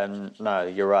 Yeah, no,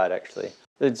 you're right, actually.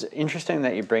 It's interesting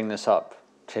that you bring this up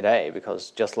today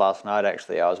because just last night,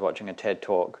 actually, I was watching a TED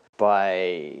Talk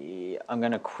by, I'm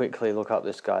going to quickly look up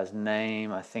this guy's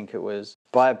name. I think it was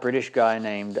by a British guy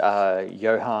named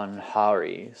Johann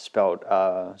Hari, spelled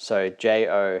so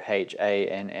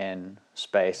Johann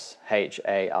space Hari.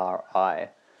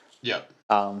 Yeah.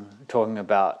 Talking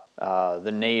about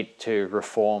the need to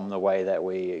reform the way that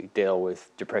we deal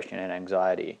with depression and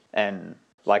anxiety. And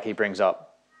like he brings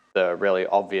up the really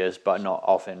obvious but not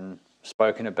often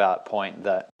spoken about point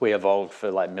that we evolved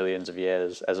for like millions of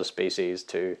years as a species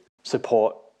to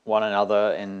support one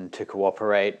another and to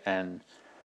cooperate and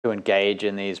to engage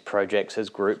in these projects as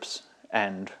groups.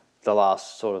 And the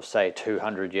last sort of, say,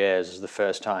 200 years is the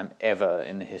first time ever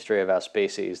in the history of our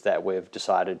species that we've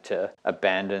decided to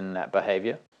abandon that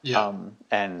behavior. Yeah.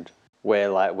 And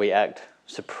we act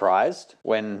surprised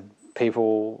when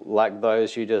people like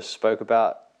those you just spoke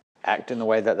about act in the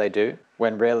way that they do,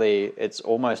 when really it's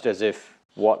almost as if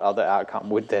what other outcome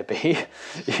would there be?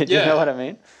 You know what I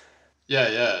mean?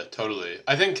 Yeah, totally.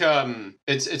 I think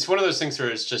it's one of those things where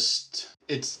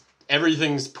it's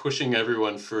everything's pushing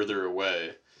everyone further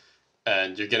away,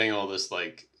 and you're getting all this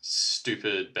like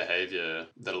stupid behavior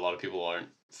that a lot of people aren't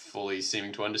fully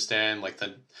seeming to understand. Like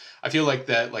I feel like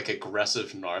that like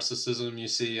aggressive narcissism you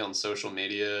see on social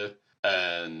media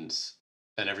and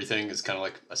everything is kind of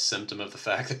like a symptom of the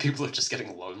fact that people are just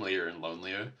getting lonelier and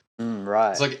lonelier. Right.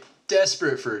 It's like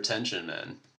desperate for attention,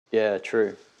 man. Yeah,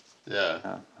 true.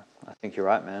 Yeah. I think you're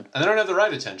right, man. And they don't have the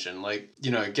right attention. Like,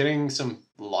 you know, getting some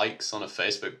likes on a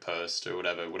Facebook post or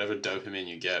whatever dopamine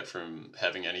you get from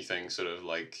having anything sort of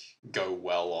like go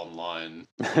well online.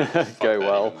 Go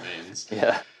well. Means.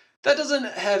 Yeah. That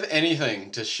doesn't have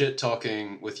anything to shit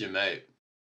talking with your mate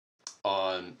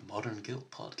on Modern Guilt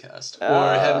podcast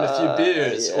or having a few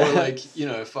beers or like, you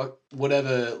know, fuck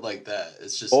whatever like that.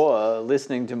 It's just or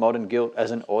listening to Modern Guilt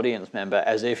as an audience member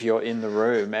as if you're in the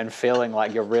room and feeling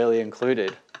like you're really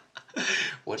included.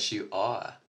 Which you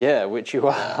are. Yeah, which you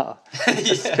are.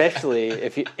 Especially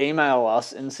if you email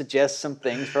us and suggest some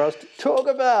things for us to talk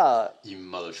about. You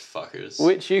motherfuckers.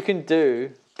 Which you can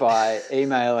do by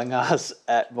emailing us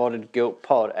at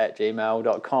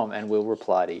modernguiltpod@gmail.com and we'll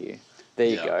reply to you. There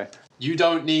you go. You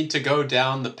don't need to go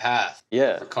down the path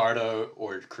of Ricardo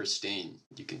or Christine.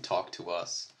 You can talk to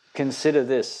us. Consider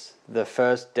this the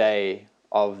first day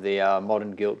of the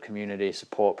Modern Guilt Community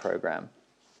Support Program.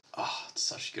 Oh, it's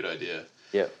such a good idea.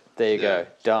 Yep. There you go.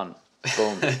 Done.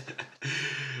 Boom.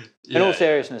 In all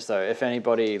seriousness, though, if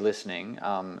anybody listening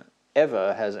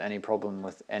ever has any problem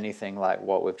with anything like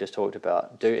what we've just talked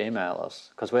about, do email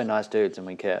us because we're nice dudes and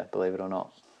we care, believe it or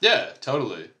not. Yeah,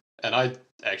 totally. And I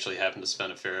actually happen to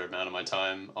spend a fair amount of my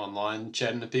time online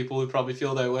chatting to people who probably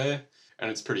feel that way,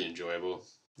 and it's pretty enjoyable,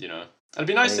 you know. It'd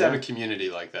be nice to have a community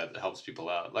like that helps people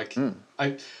out. Like,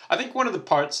 I think one of the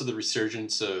parts of the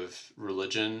resurgence of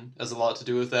religion has a lot to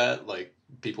do with that, like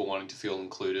people wanting to feel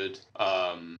included.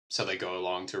 So they go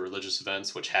along to religious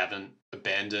events which haven't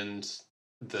abandoned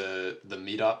the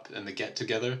meetup and the get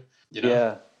together.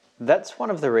 Yeah. That's one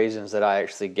of the reasons that I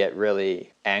actually get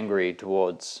really angry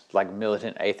towards like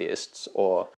militant atheists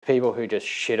or people who just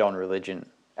shit on religion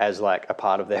as like a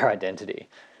part of their identity.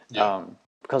 Yeah.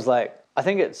 Because like I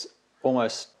think it's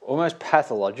almost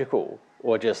pathological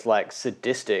or just like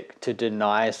sadistic to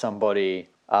deny somebody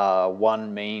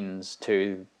one means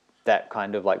to that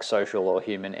kind of like social or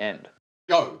human end.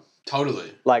 Oh,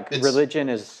 totally. Like religion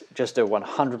is just a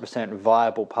 100%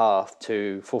 viable path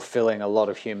to fulfilling a lot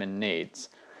of human needs.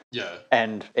 Yeah.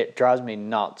 And it drives me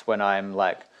nuts when I'm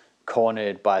like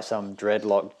cornered by some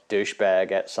dreadlocked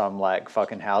douchebag at some like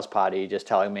fucking house party just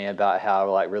telling me about how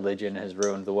like religion has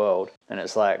ruined the world. And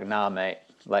it's like, nah, mate,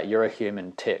 like you're a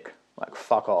human tick. Like,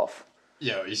 fuck off.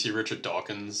 Yeah, you see Richard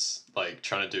Dawkins like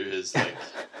trying to do his like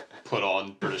put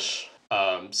on British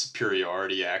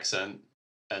superiority accent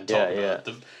and talk about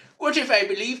the. What if I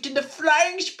believed in the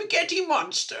flying spaghetti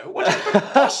monster? What a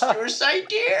preposterous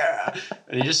idea!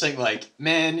 And you just think, like,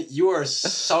 man, you are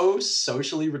so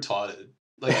socially retarded.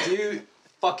 Like, do you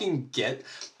fucking get?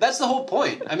 That's the whole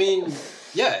point. I mean,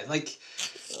 yeah, like,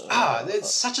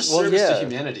 it's such a service to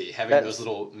humanity having those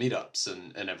little meetups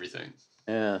and everything.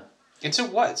 Yeah. And so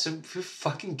what? So who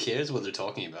fucking cares what they're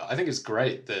talking about? I think it's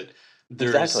great that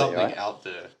there is something out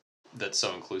there that's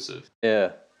so inclusive.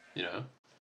 Yeah. You know?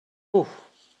 Oof.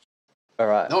 All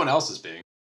right. No one else is being.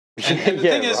 And the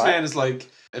thing is, man, is like,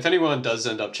 if anyone does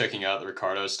end up checking out the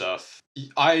Ricardo stuff,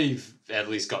 I've at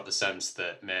least got the sense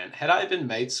that, man, had I been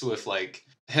mates with, like,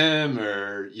 him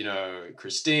or, you know,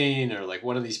 Christine or, like,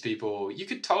 one of these people, you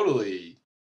could totally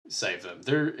save them.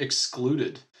 They're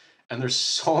excluded. And there's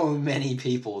so many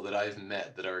people that I've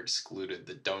met that are excluded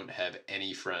that don't have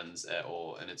any friends at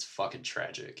all. And it's fucking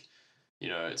tragic. You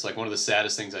know, it's like one of the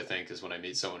saddest things I think is when I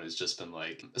meet someone who's just been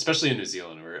like, especially in New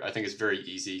Zealand, where I think it's very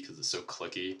easy because it's so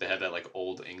cliquey. They have that like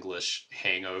old English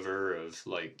hangover of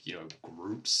like, you know,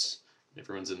 groups.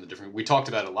 Everyone's in the different. We talked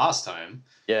about it last time.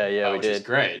 Yeah, we which did. is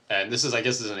great. And this is, I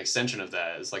guess, is an extension of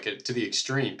that. It's like to the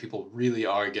extreme. People really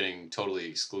are getting totally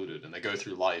excluded, and they go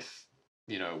through life,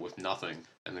 you know, with nothing,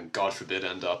 and then God forbid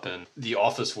end up in the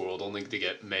office world only to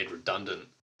get made redundant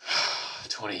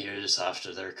 20 years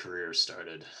after their career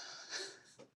started.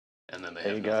 And then they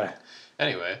have nothing.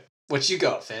 Anyway, what you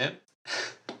got, fam?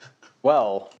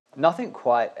 Well, nothing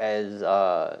quite as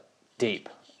deep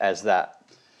as that,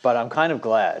 but I'm kind of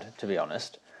glad, to be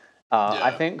honest.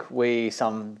 I think we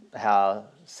somehow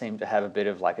seem to have a bit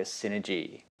of like a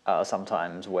synergy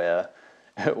sometimes where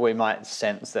we might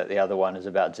sense that the other one is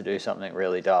about to do something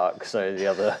really dark, so the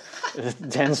other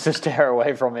tends to stare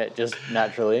away from it just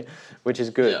naturally, which is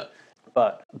good. Yeah.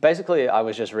 But basically, I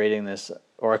was just reading this,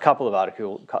 or a couple of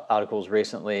articles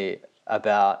recently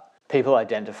about people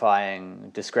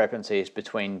identifying discrepancies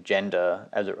between gender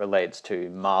as it relates to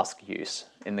mask use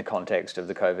in the context of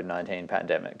the COVID-19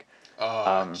 pandemic.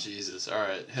 Oh, Jesus. All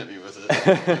right, hit me with it.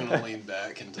 I'm going to lean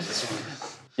back into this one.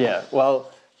 Yeah,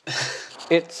 well,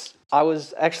 I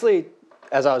was actually,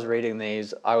 as I was reading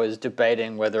these, I was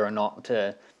debating whether or not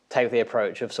to take the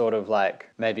approach of sort of like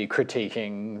maybe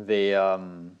critiquing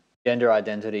the gender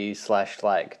identity /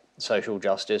 like social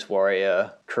justice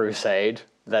warrior crusade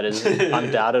that is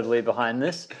undoubtedly behind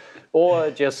this,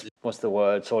 or just,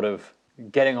 sort of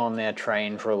getting on their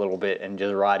train for a little bit and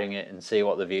just riding it and see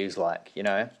what the view's like, you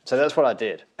know? So that's what I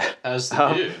did. How's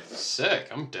the view? Sick,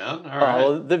 I'm down. All right.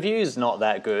 Well, the view's not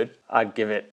that good. I'd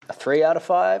give it a 3 out of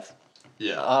 5.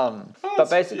 Yeah. But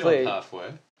basically...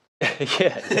 halfway.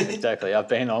 Yeah, exactly. I've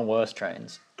been on worse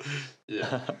trains.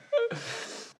 Yeah.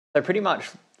 So pretty much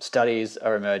studies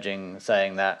are emerging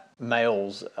saying that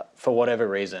males, for whatever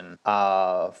reason,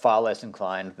 are far less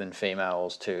inclined than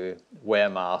females to wear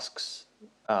masks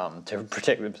to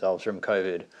protect themselves from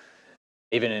COVID,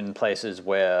 even in places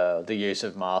where the use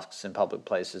of masks in public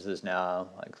places is now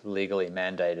like legally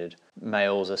mandated.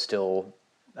 Males are still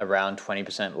around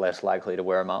 20% less likely to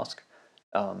wear a mask.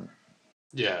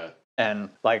 Yeah. And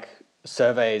like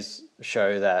surveys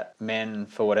show that men,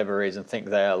 for whatever reason, think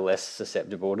they are less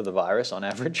susceptible to the virus on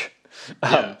average,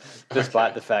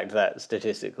 despite the fact that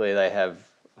statistically they have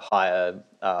higher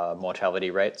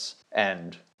mortality rates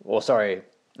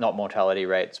not mortality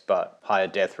rates, but higher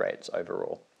death rates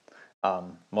overall.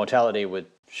 Mortality would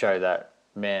show that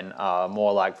men are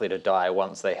more likely to die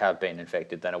once they have been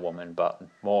infected than a woman, but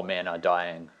more men are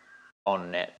dying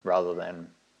on net rather than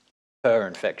per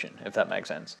infection, if that makes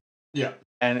sense. Yeah.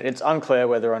 And it's unclear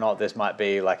whether or not this might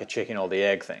be like a chicken or the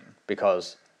egg thing,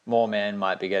 because more men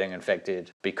might be getting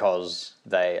infected because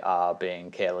they are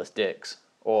being careless dicks,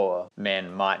 or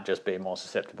men might just be more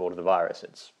susceptible to the virus.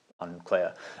 It's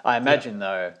unclear. I imagine,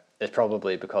 though, it's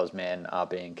probably because men are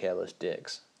being careless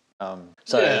dicks.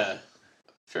 Yeah,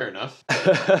 fair enough.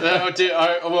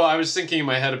 I was thinking in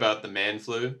my head about the man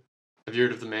flu. Have you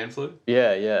heard of the man flu?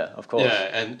 Yeah, of course.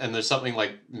 Yeah, and there's something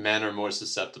like men are more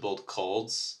susceptible to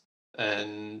colds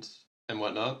and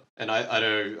whatnot. And I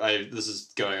know this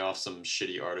is going off some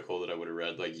shitty article that I would have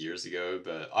read like years ago,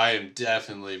 but I am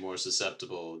definitely more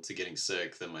susceptible to getting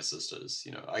sick than my sisters.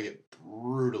 You know, I get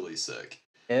brutally sick.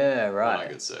 Yeah, When right. I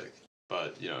get sick.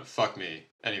 But, you know, fuck me.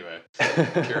 Anyway,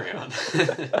 carry on.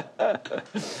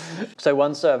 So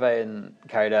one survey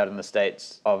carried out in the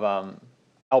States of,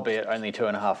 albeit only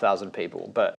 2,500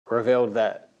 people, but revealed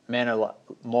that men are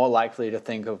more likely to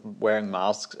think of wearing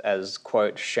masks as,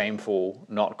 quote, shameful,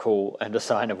 not cool, and a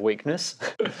sign of weakness,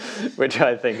 which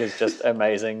I think is just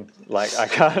amazing. Like, I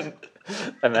can't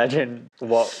imagine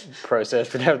what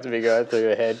process would have to be going through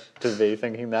your head to be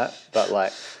thinking that, but,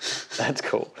 like, that's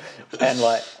cool. And,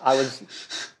 like, I was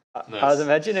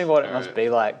imagining what it must be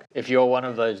like if you're one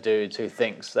of those dudes who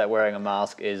thinks that wearing a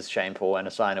mask is shameful and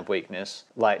a sign of weakness,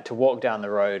 like to walk down the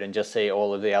road and just see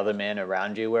all of the other men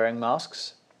around you wearing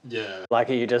masks. Yeah.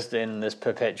 Like, are you just in this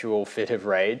perpetual fit of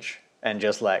rage and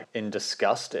just like in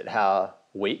disgust at how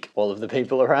weak all of the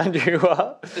people around you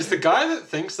are? Is the guy that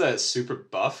thinks that super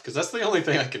buff? Because that's the only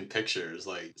thing I can picture is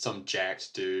like some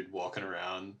jacked dude walking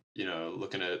around, you know,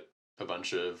 looking at a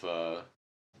bunch of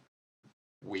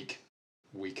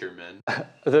weaker men.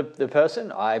 The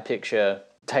person I picture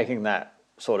taking that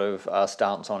sort of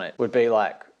stance on it would be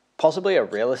like possibly a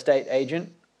real estate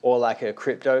agent or like a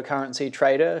cryptocurrency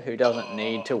trader who doesn't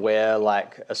need to wear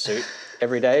like a suit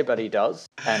every day, but he does,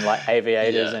 and like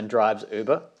aviators and drives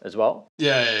Uber as well.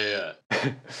 Yeah.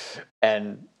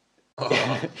 And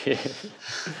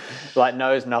like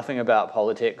knows nothing about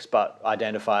politics but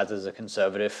identifies as a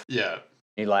conservative. Yeah.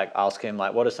 You like ask him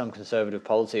like, what are some conservative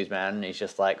policies, man? And he's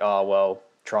just like, oh well,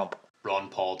 Trump. Ron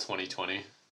Paul 2020.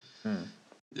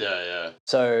 Yeah.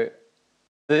 So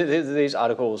these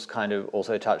articles kind of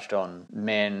also touched on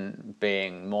men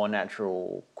being more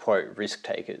natural, quote, risk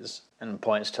takers, and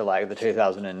points to like the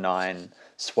 2009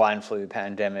 swine flu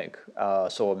pandemic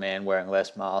saw men wearing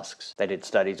less masks. They did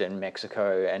studies in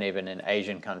Mexico and even in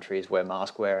Asian countries where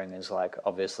mask wearing is like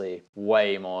obviously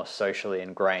way more socially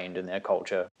ingrained in their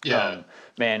culture. Yeah.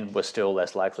 Men were still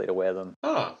less likely to wear them.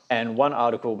 Oh. And one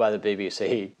article by the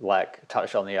BBC like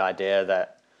touched on the idea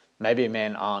that maybe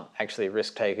men aren't actually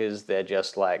risk takers, they're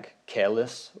just like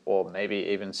careless or maybe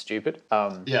even stupid.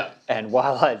 Yeah. And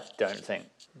while I don't think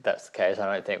that's the case,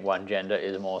 I don't think one gender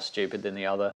is more stupid than the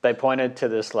other. They pointed to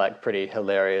this like pretty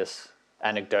hilarious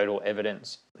anecdotal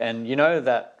evidence. And you know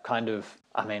that kind of,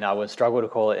 I mean, I would struggle to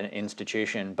call it an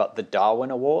institution, but the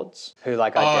Darwin Awards, who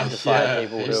like identify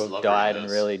people who have died in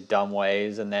really dumb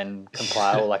ways and then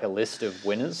compile like a list of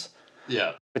winners.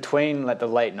 Yeah. Between like the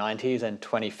late 90s and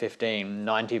 2015,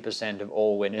 90% of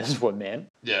all winners were men.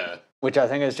 Yeah. Which I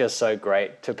think is just so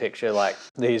great to picture, like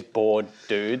these bored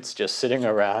dudes just sitting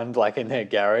around like in their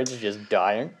garage just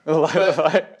dying.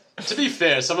 But, to be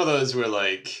fair, some of those were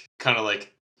like kind of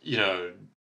like, you know,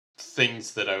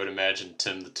 things that I would imagine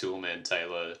Tim the Toolman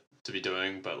Taylor to be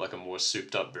doing, but like a more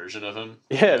souped up version of him.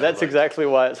 Yeah, you know, that's like, exactly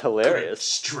why it's hilarious.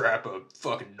 Strap a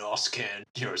fucking NOS can,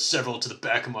 you know, several to the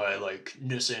back of my like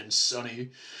Nissan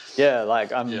Sunny. Yeah,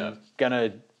 like I'm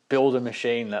gonna build a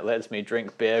machine that lets me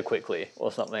drink beer quickly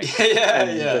or something.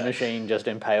 And the machine just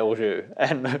impales you.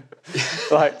 And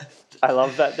like, I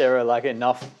love that there are like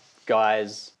enough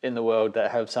guys in the world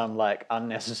that have some like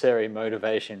unnecessary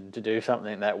motivation to do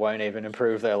something that won't even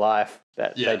improve their life,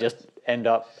 that they just end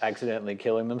up accidentally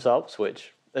killing themselves,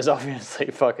 which is obviously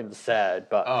fucking sad,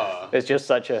 but it's just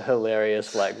such a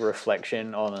hilarious like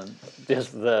reflection on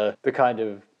just the kind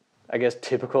of, I guess,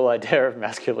 typical idea of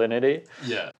masculinity.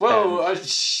 Yeah. Well,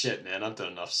 shit, man, I've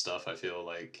done enough stuff. I feel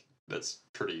like that's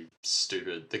pretty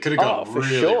stupid. They could have gone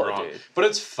really wrong. Dude. But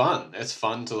it's fun. It's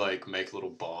fun to like make little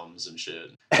bombs and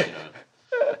shit. You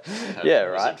know, yeah,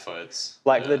 right. Fights.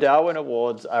 Like the Darwin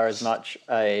Awards are as much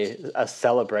a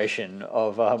celebration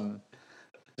of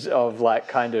like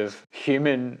kind of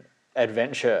human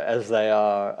adventure as they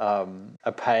are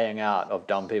a paying out of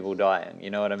dumb people dying. You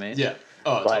know what I mean? Yeah.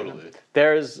 Oh, like, totally.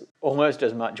 There is almost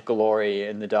as much glory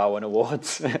in the Darwin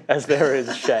Awards as there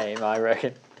is shame, I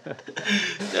reckon.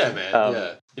 Yeah, man.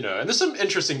 Yeah. You know, and there's some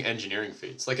interesting engineering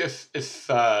feats. Like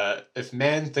if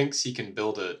man thinks he can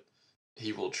build it,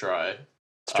 he will try.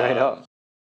 Straight up.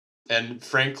 And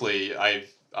frankly,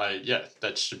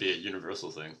 that should be a universal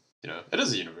thing. You know, it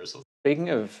is a universal thing. Speaking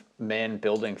of men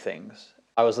building things,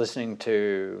 I was listening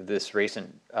to this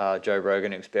recent Joe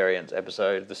Rogan Experience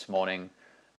episode this morning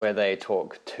where they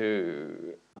talk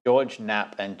to George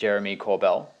Knapp and Jeremy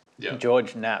Corbell. Yeah.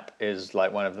 George Knapp is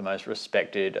like one of the most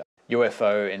respected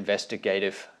UFO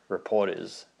investigative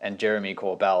reporters, and Jeremy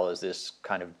Corbell is this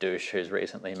kind of douche who's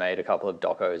recently made a couple of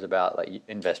docos about like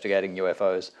investigating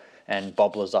UFOs, and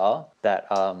Bob Lazar. That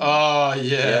Oh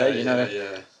yeah, you know,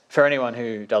 for anyone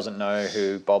who doesn't know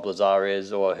who Bob Lazar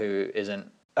is, or who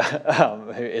isn't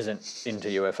into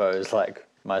UFOs like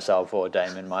myself or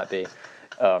Damon might be.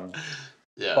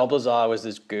 Bob Lazar was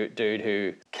this dude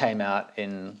who came out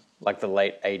in like the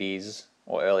late 80s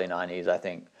or early 90s, I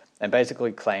think, and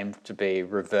basically claimed to be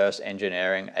reverse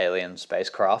engineering alien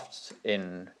spacecrafts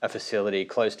in a facility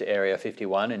close to Area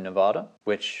 51 in Nevada,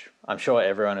 which I'm sure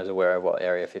everyone is aware of what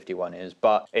Area 51 is,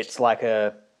 but it's like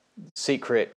a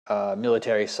secret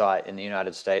military site in the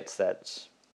United States that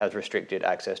has restricted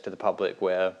access to the public,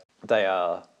 where they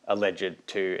are alleged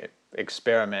to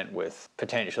experiment with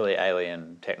potentially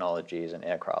alien technologies and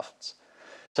aircrafts.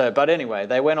 So, but anyway,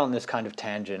 they went on this kind of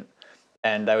tangent,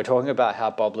 and they were talking about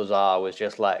how Bob Lazar was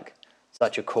just like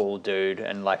such a cool dude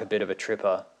and like a bit of a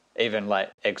tripper, even like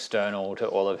external to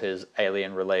all of his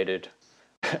alien related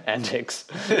antics.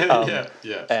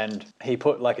 And he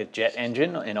put like a jet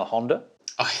engine in a Honda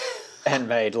and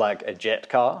made like a jet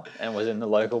car, and was in the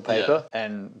local paper,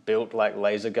 and built like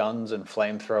laser guns and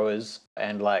flamethrowers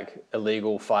and like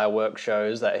illegal firework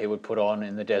shows that he would put on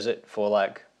in the desert for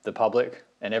like the public,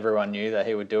 and everyone knew that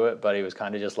he would do it, but he was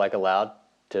kind of just like allowed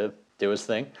to do his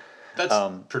thing. That's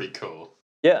pretty cool.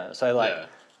 Yeah, so like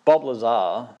Bob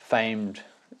Lazar, famed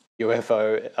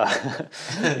UFO,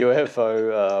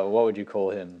 what would you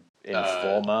call him?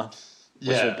 Informer?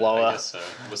 Whistleblower. I guess so.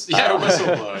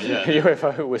 Whistleblower, yeah.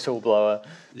 UFO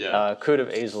whistleblower. Could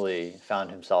have easily found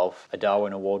himself a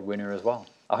Darwin Award winner as well.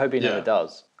 I hope he never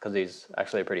does, because he's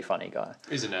actually a pretty funny guy.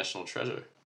 He's a national treasure.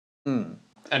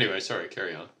 Anyway, sorry,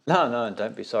 carry on. No,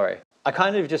 don't be sorry. I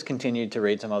kind of just continued to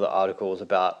read some other articles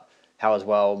about how as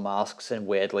well masks are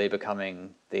weirdly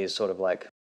becoming these sort of like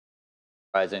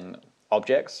rising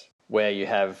objects, where you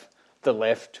have the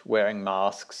left wearing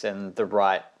masks and the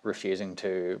right refusing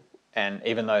to. And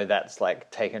even though that's like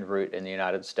taken root in the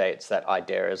United States, that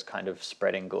idea is kind of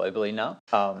spreading globally now.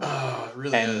 It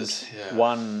really is. Yeah.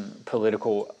 One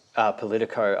Politico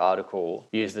article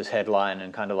used this headline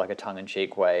in kind of like a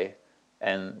tongue-in-cheek way,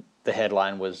 and the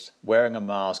headline was, "Wearing a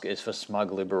mask is for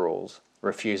smug liberals,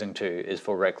 refusing to is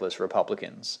for reckless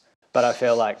Republicans." But I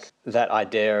feel like that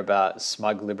idea about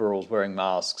smug liberals wearing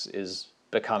masks is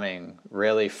becoming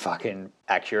really fucking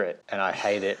accurate, and I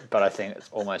hate it, but I think it's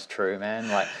almost true, man.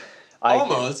 Like,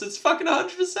 it's fucking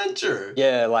 100% true.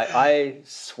 Yeah, like I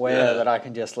swear that I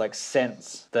can just like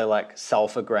sense the like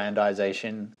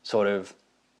self-aggrandization sort of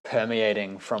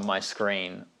permeating from my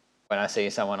screen when I see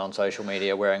someone on social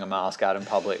media wearing a mask out in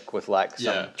public with like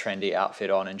some trendy outfit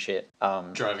on and shit.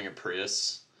 Driving a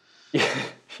Prius. Yeah.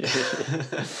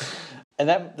 And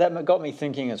that got me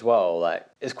thinking as well. Like,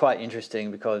 it's quite interesting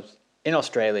because in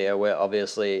Australia, where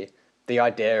obviously the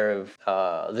idea of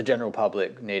the general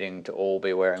public needing to all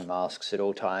be wearing masks at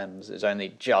all times is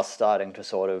only just starting to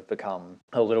sort of become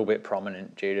a little bit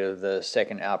prominent due to the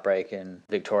second outbreak in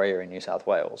Victoria in New South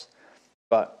Wales.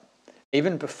 But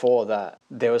even before that,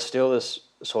 there was still this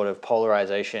sort of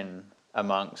polarization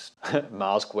amongst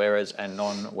mask wearers and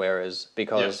non-wearers,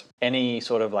 because any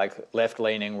sort of like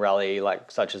left-leaning rally, like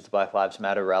such as the Black Lives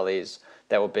Matter rallies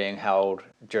that were being held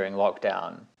during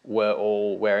lockdown, were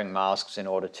all wearing masks in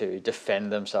order to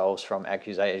defend themselves from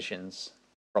accusations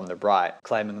from the right,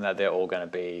 claiming that they're all going to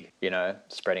be, you know,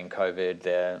 spreading COVID,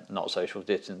 they're not social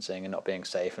distancing and not being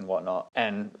safe and whatnot.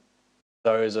 And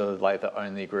those are like the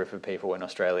only group of people in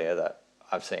Australia that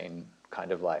I've seen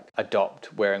kind of like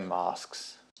adopt wearing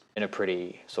masks in a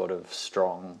pretty sort of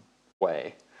strong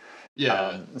way.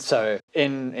 Yeah. So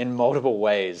in multiple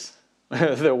ways,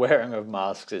 the wearing of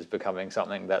masks is becoming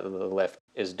something that the left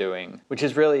is doing, which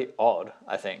is really odd,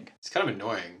 I think. It's kind of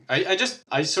annoying.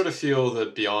 I sort of feel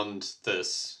that beyond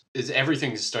this is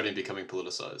everything's starting becoming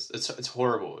politicized. It's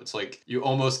horrible. It's like you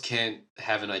almost can't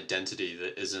have an identity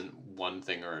that isn't one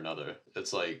thing or another.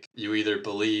 It's like you either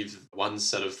believe one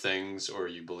set of things or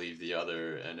you believe the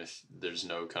other, and if there's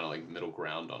no kind of like middle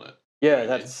ground on it. Yeah,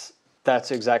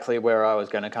 that's exactly where I was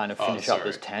going to kind of finish up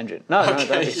this tangent. No,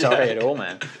 don't be sorry at all,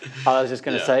 man. I was just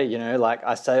going to say, you know, like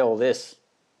I say all this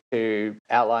to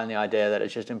outline the idea that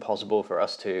it's just impossible for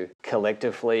us to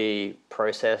collectively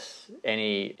process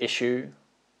any issue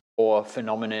or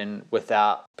phenomenon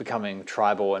without becoming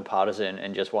tribal and partisan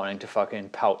and just wanting to fucking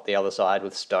pelt the other side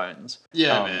with stones.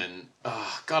 Yeah, man.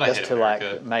 Oh, God, I hate America.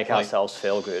 Just to, like, make ourselves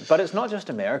feel good. But it's not just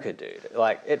America, dude.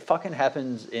 Like, it fucking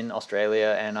happens in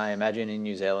Australia, and I imagine in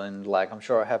New Zealand. Like, I'm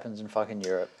sure it happens in fucking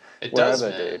Europe. It does,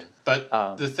 man. Dude.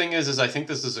 But the thing is I think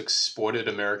this is exported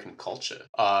American culture.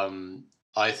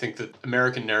 I think that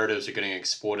American narratives are getting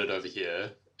exported over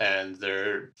here, and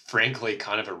they're frankly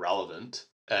kind of irrelevant.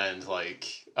 And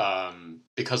like,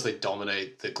 because they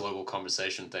dominate the global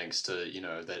conversation, thanks to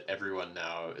that everyone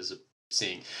now is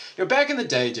seeing. Back in the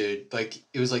day, dude, like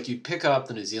it was like you'd pick up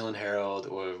the New Zealand Herald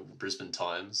or Brisbane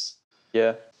Times.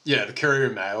 Yeah. Yeah, the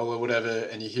Courier Mail or whatever,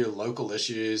 and you hear local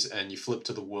issues, and you flip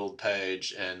to the world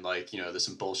page, and like there's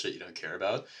some bullshit you don't care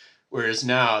about. Whereas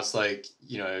now it's like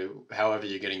however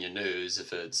you're getting your news,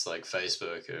 if it's like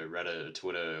Facebook or Reddit or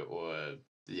Twitter or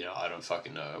I don't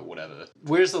fucking know, whatever.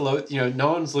 Where's the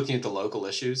no one's looking at the local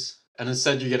issues, and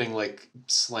instead you're getting like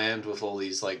slammed with all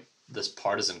these like this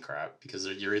partisan crap because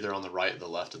you're either on the right or the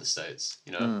left of the states.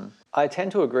 I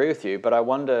tend to agree with you, but I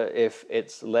wonder if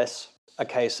it's less a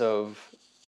case of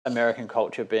American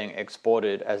culture being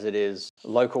exported as it is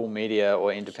local media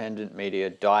or independent media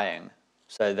dying,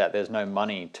 so that there's no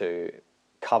money to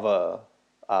cover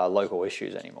local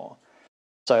issues anymore.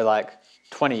 So like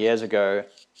 20 years ago,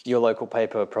 your local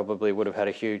paper probably would have had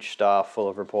a huge staff full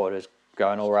of reporters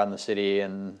going all around the city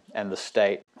and the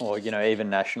state, or even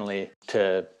nationally,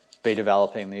 to be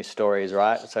developing these stories,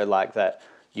 right? So like that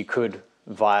you could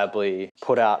viably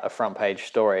put out a front page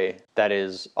story that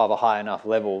is of a high enough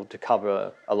level to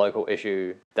cover a local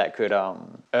issue that could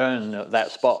earn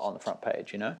that spot on the front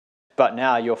page, But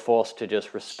now you're forced to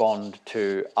just respond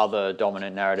to other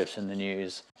dominant narratives in the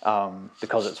news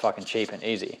because it's fucking cheap and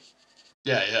easy.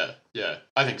 Yeah.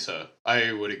 I think so.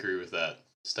 I would agree with that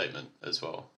statement as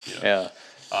well. Yeah.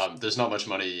 There's not much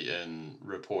money in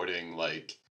reporting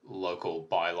like local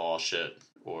bylaw shit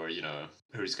or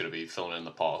who's going to be filling in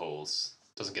the potholes.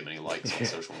 Doesn't get many likes on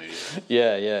social media.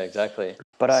 Yeah, exactly.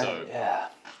 But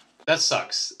that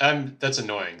sucks. That's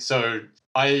annoying. So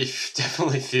I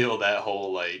definitely feel that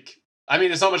whole like. I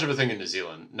mean, it's not much of a thing in New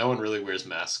Zealand. No one really wears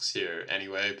masks here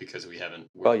anyway because we haven't.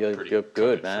 Well, you're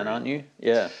good, man, aren't you?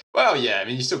 Yeah. Well, yeah. I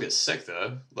mean, you still get sick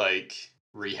though. Like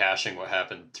rehashing what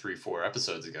happened 3-4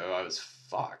 episodes ago, I was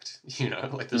fucked.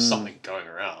 Like there's something going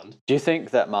around. Do you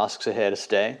think that masks are here to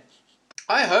stay?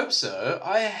 I hope so.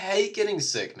 I hate getting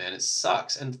sick, man. It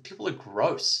sucks, and people are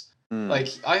gross. Like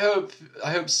I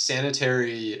hope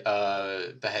sanitary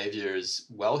behavior is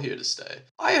well here to stay.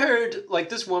 I heard like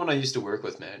this woman I used to work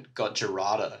with, man, got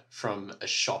Gerarda from a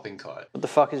shopping cart. What the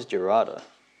fuck is Gerarda?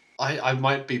 I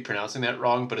might be pronouncing that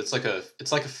wrong, but it's like a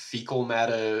fecal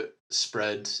matter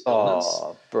spread illness.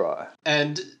 Oh, bro.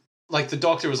 And like the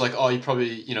doctor was like, oh, you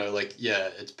probably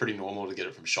it's pretty normal to get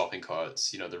it from shopping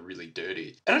carts. They're really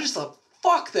dirty. And I just thought,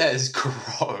 fuck, that is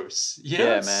gross. Yeah,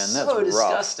 man, that's so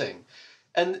disgusting.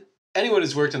 And anyone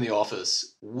who's worked in the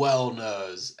office well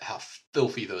knows how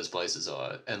filthy those places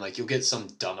are. And like you'll get some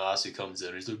dumbass who comes in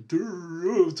and he's like,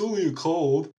 it's only a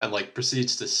cold, and like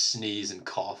proceeds to sneeze and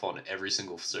cough on every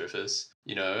single surface,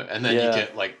 and then you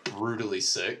get like brutally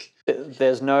sick.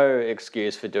 There's no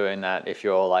excuse for doing that if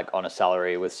you're like on a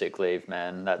salary with sick leave,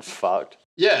 man. That's fucked.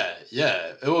 Yeah.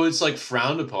 Well, it's like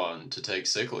frowned upon to take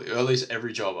sick leave. Or at least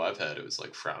every job I've had, it was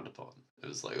like frowned upon. It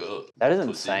was like, oh, that is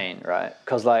insane, right?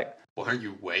 Because like, well, aren't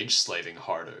you wage slaving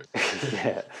harder?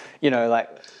 Yeah, like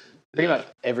pretty much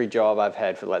every job I've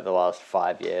had for like the last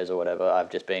 5 years or whatever, I've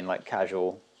just been like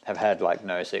casual, have had like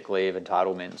no sick leave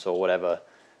entitlements or whatever.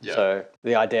 Yeah. So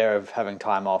the idea of having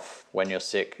time off when you're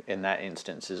sick in that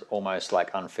instance is almost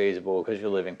like unfeasible because you're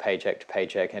living paycheck to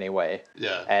paycheck anyway.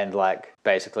 Yeah. And like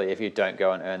basically if you don't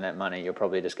go and earn that money, you're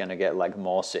probably just going to get like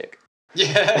more sick.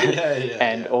 Yeah.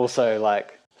 And also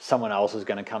like someone else is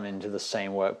going to come into the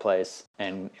same workplace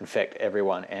and infect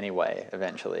everyone anyway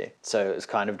eventually. So it's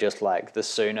kind of just like the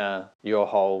sooner your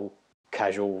whole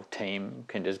casual team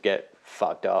can just get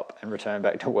fucked up and return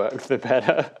back to work, the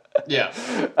better.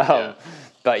 Yeah.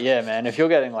 But yeah, man, if you're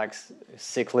getting like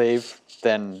sick leave,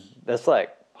 then that's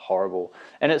like horrible.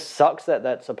 And it sucks that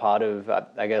that's a part of,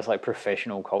 I guess, like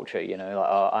professional culture, like,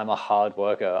 oh, I'm a hard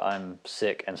worker, I'm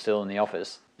sick and still in the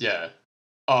office. Yeah.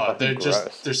 Oh, they're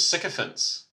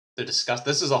sycophants. They're disgusting.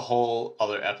 This is a whole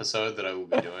other episode that I will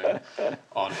be doing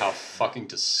on how fucking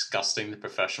disgusting the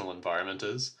professional environment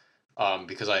is.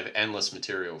 Because I have endless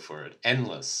material for it.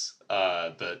 Endless.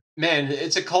 But man,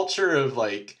 it's a culture of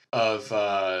like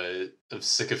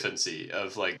sycophancy,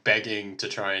 of like begging to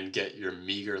try and get your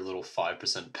meager little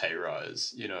 5% pay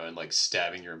rise, and like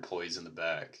stabbing your employees in the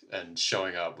back and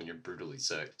showing up when you're brutally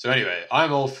sick. So anyway,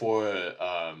 I'm all for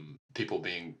people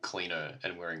being cleaner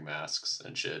and wearing masks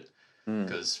and shit.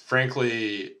 Because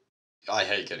frankly, I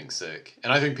hate getting sick.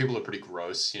 And I think people are pretty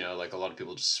gross, like a lot of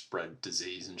people just spread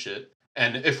disease and shit.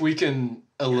 And if we can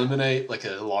eliminate like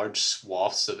a large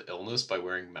swaths of illness by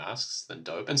wearing masks, then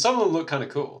dope. And some of them look kind of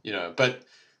cool, but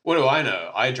what do I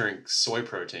know? I drink soy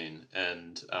protein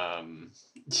and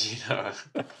you know,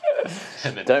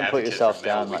 am an Don't put advocate yourself for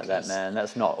male down like that, weakness. man.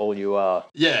 That's not all you are.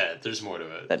 Yeah, there's more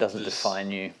to it. That doesn't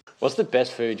define you. What's the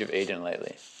best food you've eaten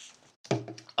lately?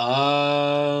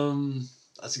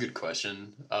 That's a good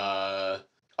question.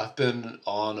 I've been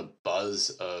on a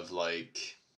buzz of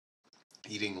like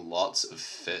eating lots of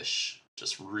fish,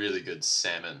 just really good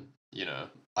salmon. You know,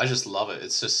 I just love it.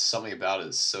 It's just something about it.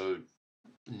 It's so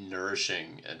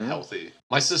nourishing and healthy.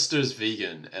 My sister's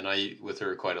vegan and I eat with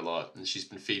her quite a lot, and she's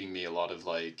been feeding me a lot of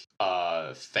like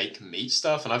fake meat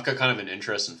stuff, and I've got kind of an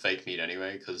interest in fake meat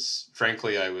anyway, because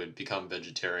frankly I would become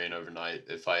vegetarian overnight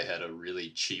if I had a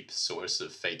really cheap source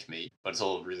of fake meat, but it's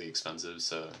all really expensive,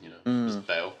 so you know, just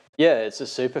bail. Yeah, it's a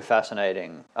super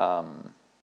fascinating kind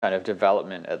of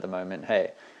development at the moment.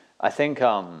 Hey, I think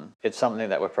it's something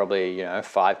that we're probably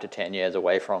 5 to 10 years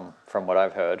away from what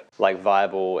I've heard, like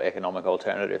viable economic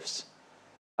alternatives.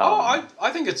 I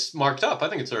think it's marked up. I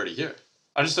think it's already here.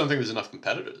 I just don't think there's enough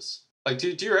competitors. Like, do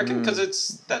you reckon?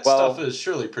 Because stuff is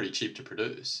surely pretty cheap to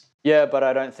produce. Yeah, but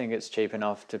I don't think it's cheap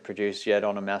enough to produce yet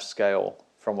on a mass scale,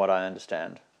 from what I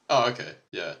understand. Oh, okay,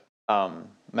 yeah.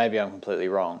 Maybe I'm completely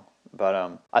wrong,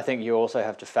 but I think you also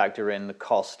have to factor in the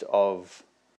cost of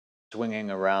swinging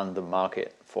around the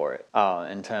market for it,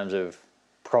 in terms of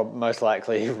most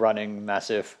likely running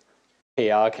massive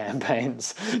PR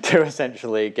campaigns to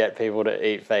essentially get people to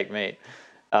eat fake meat.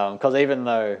 Because even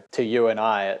though to you and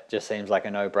I it just seems like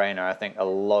a no-brainer, I think a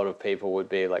lot of people would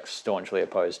be like staunchly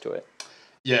opposed to it.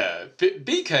 Yeah,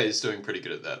 BK is doing pretty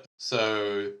good at that.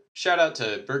 So shout out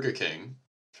to Burger King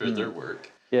for their work.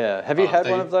 Yeah, have you had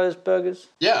one of those burgers?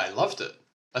 Yeah, I loved it.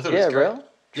 I thought it was great. Real?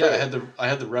 Yeah, I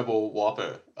had the Rebel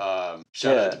Whopper.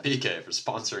 Shout out to BK for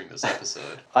sponsoring this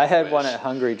episode. I had one at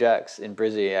Hungry Jack's in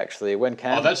Brizzy actually when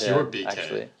Cam. Oh, that's your BK.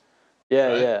 Actually.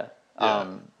 Yeah,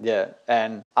 right? Yeah.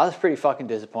 And I was pretty fucking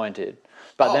disappointed.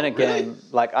 But then again, really?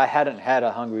 like I hadn't had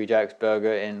a Hungry Jack's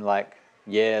burger in like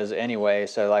years anyway,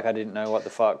 so like I didn't know what the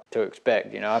fuck to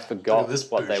expect. I forgot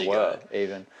what they were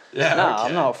even. Yeah, okay.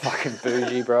 I'm not fucking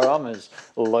bougie, bro. I'm as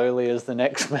lowly as the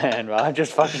next man, bro. I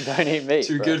just fucking don't eat meat.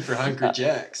 Too good for Hungry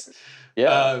Jacks.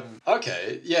 Yeah.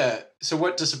 Okay, yeah. So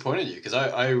what disappointed you? Because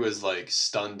I was like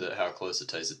stunned at how close it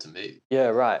tasted to me. Yeah,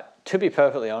 right. To be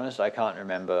perfectly honest, I can't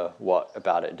remember what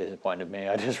about it disappointed me.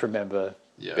 I just remember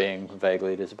being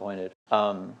vaguely disappointed.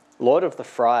 Lord of the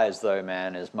Fries, though,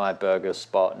 man, is my burger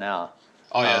spot now.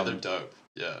 Oh yeah, they're dope.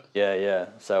 Yeah. Yeah.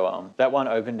 So that one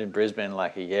opened in Brisbane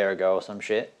like a year ago or some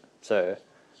shit. So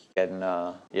getting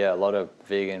a lot of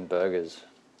vegan burgers.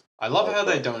 I love how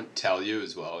they don't tell you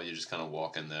as well. You just kind of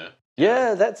walk in there.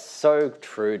 Yeah, that's so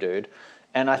true, dude.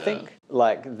 And I think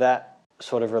like that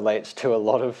sort of relates to a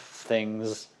lot of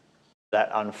things that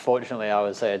unfortunately I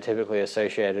would say are typically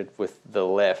associated with the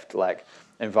left, like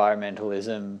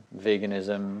environmentalism,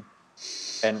 veganism,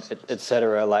 and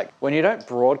etc. Like when you don't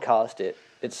broadcast it,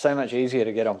 it's so much easier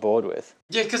to get on board with.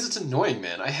 Yeah, because it's annoying,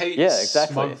 man. I hate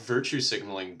smug virtue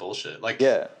signaling bullshit. Like,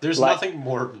 there's nothing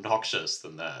more obnoxious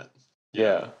than that.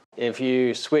 Yeah. If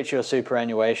you switch your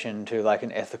superannuation to like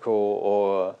an ethical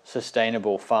or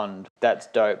sustainable fund, that's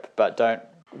dope. But don't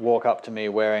walk up to me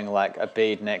wearing like a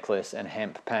bead necklace and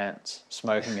hemp pants,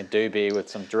 smoking a doobie with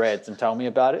some dreads and tell me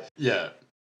about it. Yeah.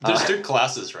 There's two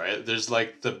classes, right? There's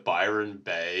like the Byron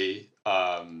Bay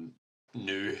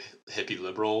new hippie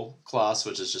liberal class,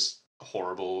 which is just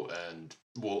horrible and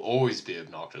will always be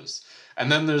obnoxious. And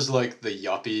then there's like the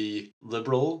yuppie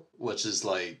liberal, which is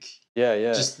like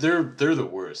just they're the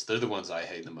worst. They're the ones I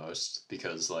hate the most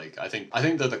because like I think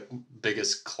they're the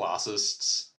biggest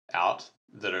classists out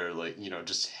that are like,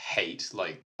 just hate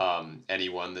like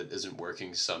anyone that isn't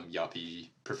working some yuppie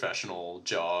professional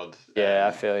job. Yeah,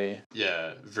 I feel you.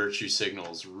 Yeah, virtue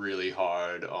signals really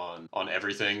hard on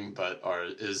everything, but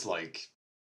is like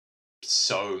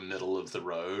so middle of the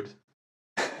road.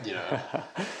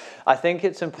 I think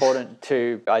it's important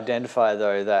to identify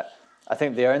though that I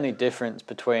think the only difference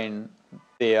between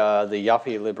the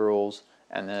yuppie liberals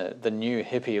and the new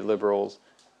hippie liberals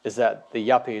is that the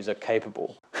yuppies are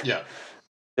capable. Yeah.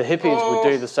 The hippies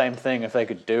would do the same thing if they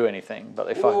could do anything, but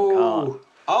they fucking can't.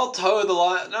 I'll toe the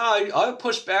line. No, I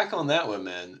push back on that one,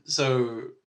 man. So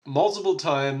multiple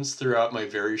times throughout my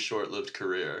very short-lived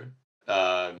career,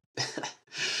 I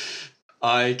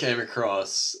came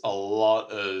across a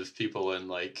lot of people in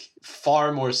like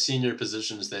far more senior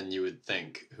positions than you would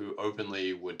think who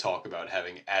openly would talk about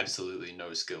having absolutely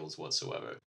no skills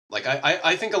whatsoever. Like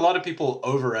I think a lot of people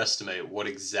overestimate what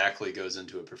exactly goes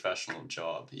into a professional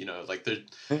job. Like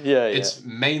it's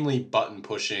mainly button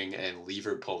pushing and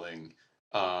lever pulling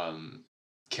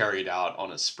carried out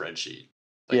on a spreadsheet.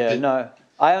 Like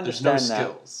I understand there's no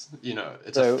that. skills.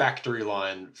 It's a factory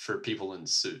line for people in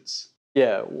suits.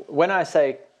 Yeah, when I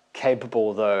say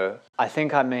capable, though, I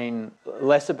think I mean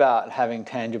less about having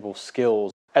tangible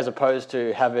skills as opposed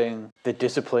to having the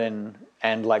discipline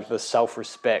and like the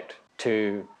self-respect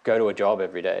to go to a job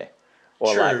every day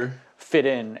or like True. fit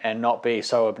in and not be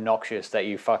so obnoxious that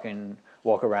you fucking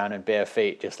walk around in bare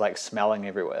feet just like smelling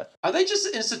everywhere. Are they just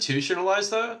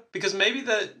institutionalized though? Because maybe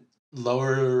that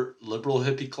lower liberal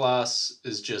hippie class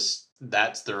is just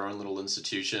that's their own little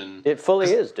institution. It fully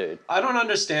 'Cause is, dude. I don't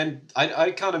understand.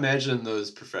 I can't imagine those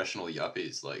professional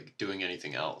yuppies like doing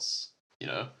anything else. You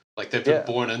know, like they've been Yeah.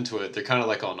 born into it. They're kind of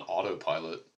like on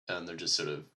autopilot, and they're just sort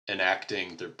of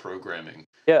enacting their programming.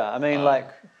 Yeah, I mean, like,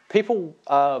 people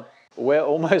are, we're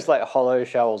almost like hollow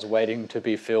shells waiting to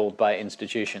be filled by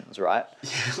institutions, right?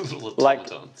 Little Like-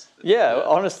 automatons. Yeah,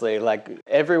 honestly, like,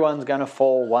 everyone's gonna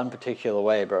fall one particular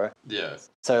way, bro. Yeah.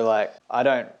 So, like, I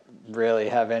don't really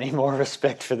have any more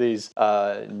respect for these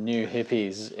new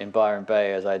hippies in Byron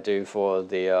Bay as I do for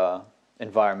the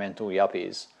environmental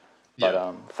yuppies. But,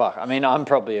 Yeah. fuck, I mean, I'm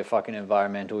probably a fucking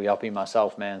environmental yuppie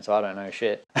myself, man, so I don't know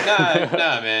shit.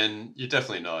 Nah, man, you're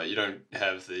definitely not. You don't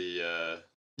have the.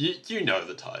 You know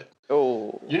the type.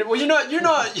 Oh, You're not.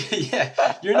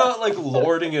 Yeah, you're not like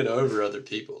lording it over other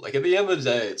people. Like at the end of the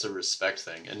day, it's a respect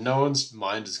thing, and no one's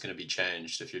mind is going to be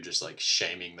changed if you're just like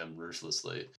shaming them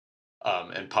ruthlessly,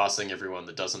 and passing everyone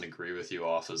that doesn't agree with you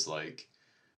off as like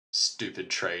stupid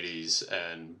tradies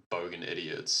and bogan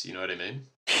idiots. You know what I mean?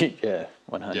 yeah,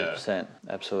 100%.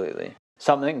 Absolutely.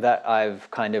 Something that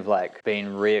I've kind of like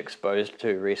been re-exposed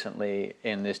to recently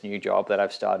in this new job that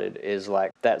I've started is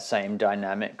like that same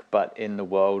dynamic, but in the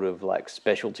world of like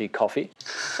specialty coffee,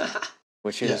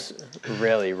 which is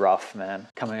really rough, man.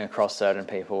 Coming across certain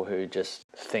people who just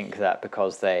think that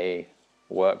because they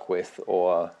work with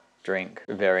or drink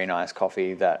very nice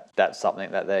coffee that that's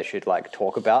something that they should like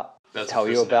talk about, That's tell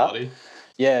a you about. personality.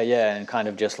 Yeah, and kind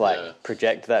of just like Yeah.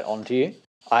 project that onto you.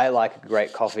 I like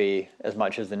great coffee as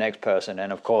much as the next person,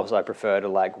 and of course, I prefer to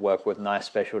like work with nice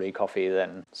specialty coffee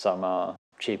than some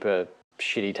cheaper,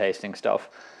 shitty tasting stuff.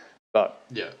 But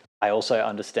Yeah. I also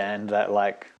understand that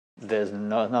like there's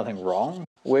nothing wrong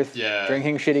with Yeah.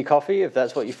 drinking shitty coffee if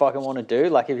that's what you fucking want to do.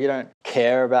 Like if you don't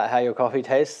care about how your coffee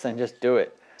tastes, then just do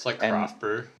it. It's like And- craft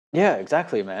brew. Yeah,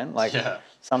 exactly, man. Like Yeah.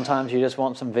 sometimes you just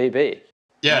want some VB.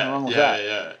 Yeah, wrong with yeah, that.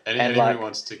 yeah. And, Anyone like- who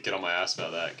wants to get on my ass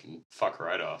about that can fuck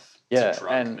right off. Yeah, It's a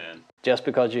drug, and- man. Just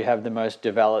because you have the most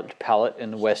developed palate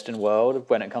in the Western world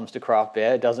when it comes to craft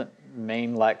beer doesn't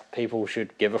mean like people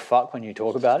should give a fuck when you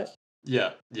talk about it.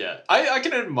 Yeah, yeah. I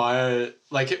can admire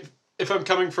like if I'm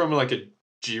coming from like a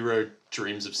Jiro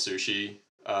Dreams of Sushi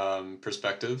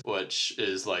perspective, which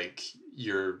is like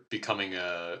you're becoming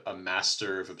a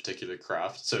master of a particular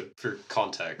craft. So for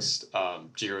context,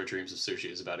 Jiro Dreams of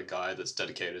Sushi is about a guy that's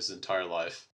dedicated his entire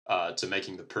life to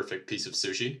making the perfect piece of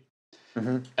sushi.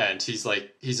 Mm-hmm. And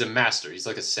he's a master. He's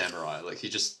like a samurai. Like he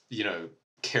just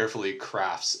carefully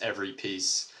crafts every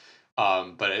piece.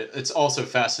 But it's also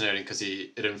fascinating because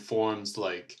it informs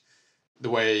like the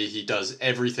way he does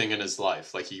everything in his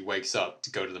life. Like he wakes up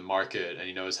to go to the market and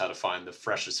he knows how to find the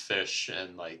freshest fish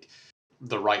and like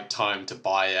the right time to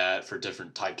buy at for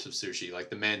different types of sushi. Like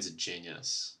the man's a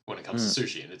genius when it comes to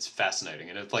sushi, and it's fascinating.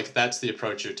 And if like that's the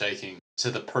approach you're taking to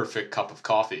the perfect cup of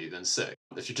coffee, then sick.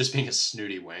 If you're just being a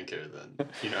snooty wanker,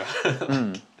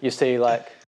 then You see,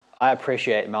 like, I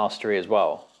appreciate mastery as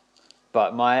well,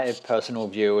 but my personal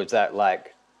view is that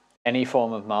like any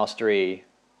form of mastery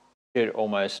should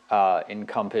almost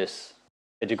encompass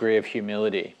a degree of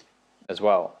humility as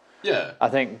well. yeah, I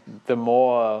think the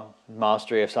more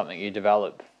mastery of something you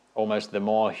develop, almost the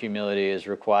more humility is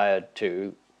required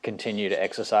to continue to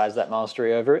exercise that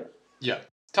mastery over it. yeah,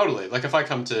 totally. Like if I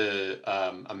come to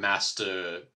a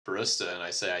master barista and I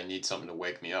say I need something to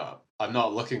wake me up, I'm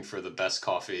not looking for the best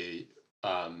coffee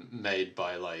made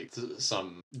by like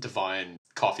some divine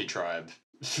coffee tribe.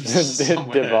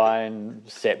 somewhere. Divine,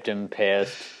 septum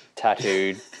pierced,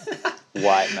 tattooed,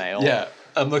 white male. Yeah,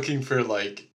 I'm looking for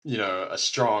like a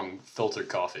strong filtered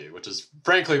coffee, which is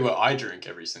frankly what I drink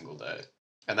every single day,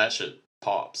 and that shit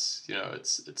pops.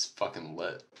 It's fucking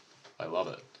lit. I love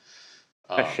it.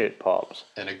 That shit pops.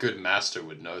 And a good master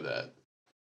would know that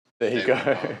There you They would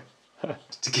go. know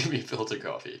to give me filter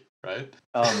coffee, right?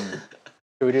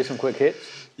 Should we do some quick hits?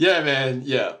 Yeah, man.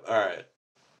 Yeah. All right.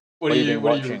 What have you been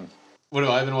watching? What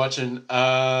have I been watching?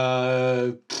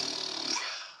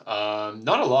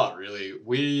 Not a lot, really.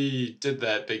 We did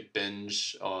that big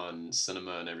binge on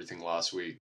cinema and everything last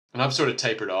week, and I've sort of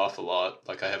tapered off a lot.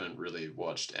 Like I haven't really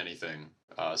watched anything.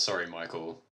 Sorry,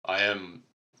 Michael. I am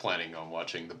planning on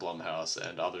watching the Blumhouse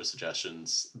and other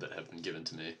suggestions that have been given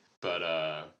to me. But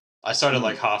I started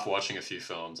like half watching a few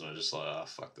films, and I just like, oh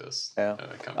fuck this. Yeah.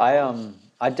 I can't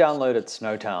I downloaded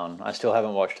Snowtown. I still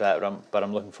haven't watched that, but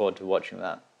I'm looking forward to watching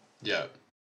that. Yeah,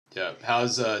 yeah.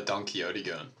 How's Don Quixote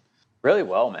going? Really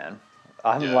well, man.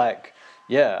 I'm Yeah. like,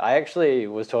 yeah. I actually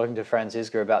was talking to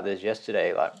Francisca about this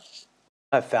yesterday. Like,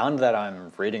 I found that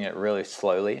I'm reading it really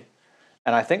slowly,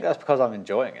 and I think that's because I'm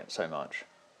enjoying it so much.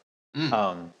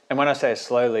 And when I say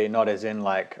slowly, not as in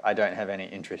like I don't have any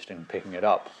interest in picking it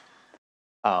up.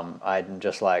 I'm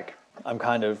just like, I'm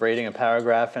kind of reading a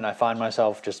paragraph and I find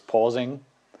myself just pausing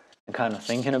and kind of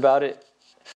thinking about it.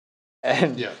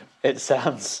 And it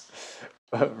sounds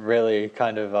really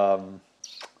kind of,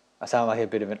 I sound like a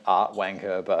bit of an art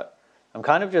wanker, but I'm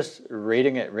kind of just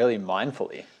reading it really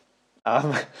mindfully.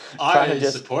 I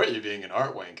support you being an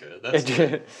art wanker.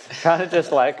 That's kind of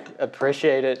just like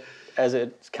appreciate it as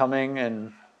it's coming,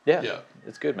 and yeah,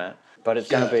 it's good, man. But it's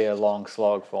going to be a long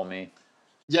slog for me.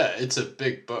 Yeah, it's a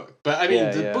big book. But I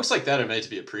mean, books like that are made to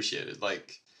be appreciated.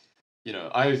 Like, you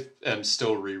know, I am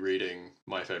still rereading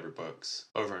my favorite books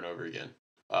over and over again.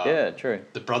 Yeah, true.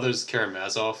 The Brothers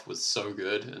Karamazov was so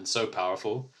good and so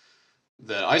powerful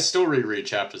that I still reread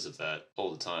chapters of that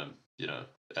all the time, you know,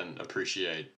 and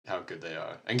appreciate how good they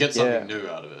are and get something new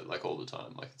out of it, like all the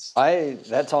time. Like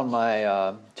that's on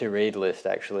my to read list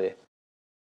actually.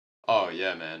 Oh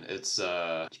yeah, man, it's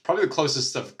probably the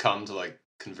closest I've come to like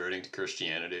converting to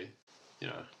Christianity, you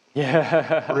know.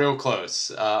 Yeah. Real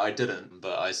close. I didn't,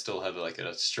 but I still have like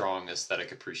a strong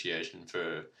aesthetic appreciation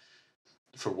for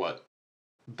what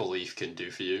belief can do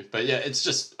for you. But yeah, it's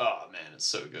just, oh man, it's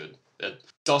so good.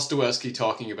 Dostoevsky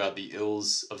talking about the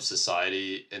ills of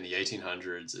society in the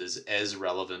 1800s is as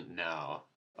relevant now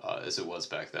as it was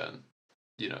back then,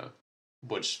 you know,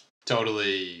 which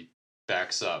totally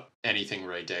backs up anything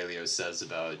Ray Dalio says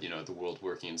about, you know, the world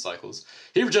working in cycles.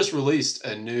 He just released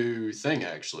a new thing,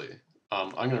 actually.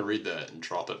 I'm going to read that and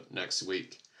drop it next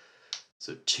week.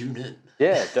 So tune in.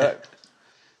 Yeah, dope.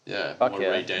 Yeah, more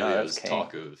Ray Dalio's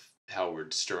talk of how we're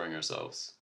destroying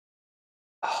ourselves.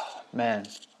 Oh, man,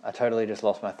 I totally just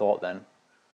lost my thought then.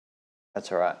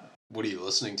 That's all right. What are you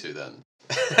listening to then?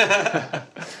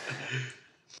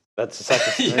 That's such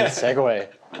a smooth segue.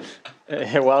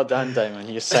 Well done, Damon.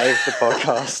 You saved the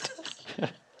podcast.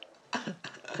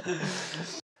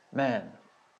 Man,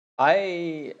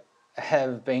 I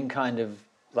have been kind of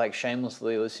like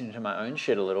shamelessly listening to my own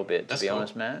shit a little bit, to be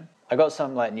honest, man. I got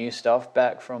some like new stuff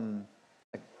back from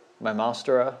like, my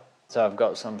masterer. So I've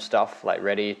got some stuff like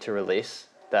ready to release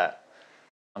that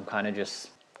I'm kind of just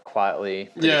quietly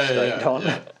stoked on.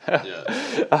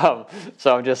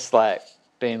 So I'm just like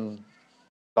been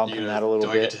bumping that a little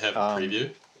bit. Do I get to have a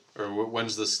preview? Or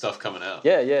when's this stuff coming out?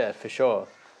 Yeah, for sure.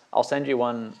 I'll send you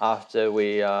one after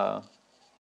we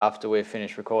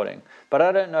finish recording. But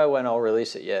I don't know when I'll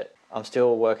release it yet. I'm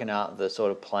still working out the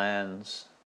sort of plans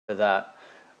for that.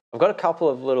 I've got a couple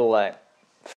of little like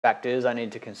factors I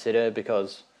need to consider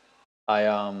because I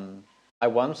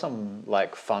won some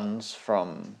like funds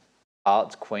from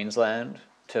Arts Queensland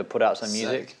to put out some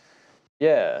music.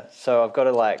 Yeah, so I've got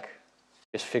to like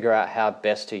just figure out how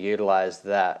best to utilize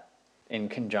that in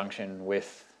conjunction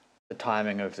with the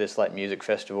timing of this like music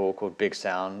festival called Big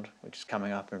Sound, which is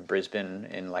coming up in Brisbane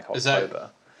in like October.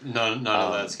 None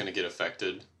of that's going to get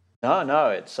affected. No,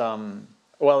 it's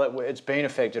it's been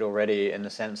affected already in the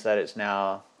sense that it's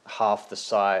now half the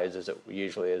size as it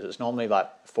usually is. It's normally like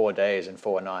 4 days and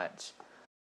 4 nights.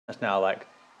 It's now like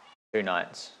 2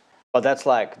 nights. But that's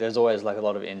like, there's always like a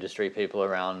lot of industry people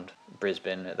around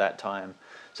Brisbane at that time.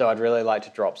 So I'd really like to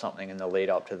drop something in the lead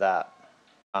up to that,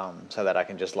 so that I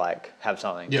can just like have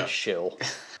something to shill.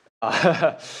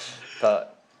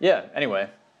 But yeah, anyway,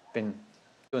 been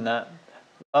doing that.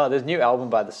 Oh, there's a new album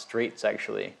by The Streets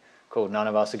actually called None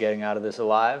of Us Are Getting Out of This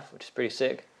Alive, which is pretty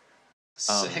sick.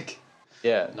 Sick.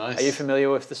 Yeah. Nice. Are you familiar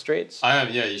with The Streets? I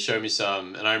am, yeah. You showed me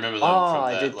some, and I remember them from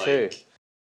that, I did like, too.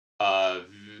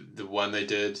 The one they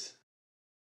did.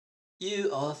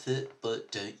 You are fit,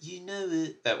 but don't you know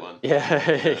it? That one.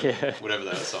 Yeah. Whatever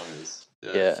that song is.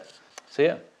 Yeah. So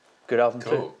yeah, good album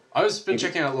cool. too. I've been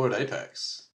checking out Lord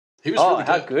Apex. He was really good.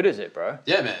 How good is it, bro?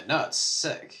 Yeah, man. No, it's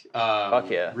sick. Fuck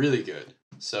yeah. Really good.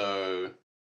 So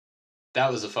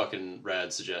that was a fucking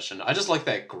rad suggestion. I just like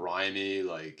that grimy,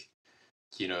 like,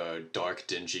 you know, dark,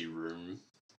 dingy room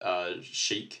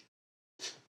chic.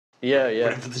 Yeah.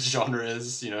 Whatever the genre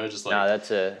is, you know, just like that's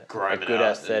a good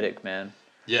aesthetic, man.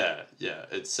 Yeah,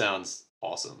 it sounds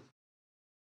awesome.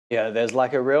 Yeah, there's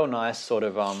like a real nice sort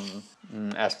of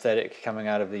aesthetic coming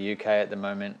out of the UK at the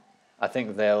moment. I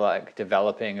think they're like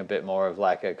developing a bit more of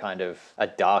like a kind of a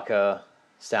darker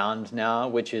sound now,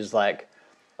 which is like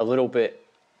a little bit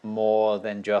more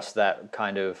than just that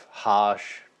kind of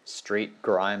harsh street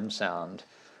grime sound.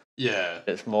 Yeah.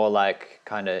 It's more like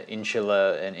kind of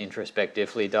insular and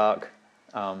introspectively dark,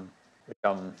 which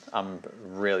I'm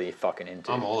really fucking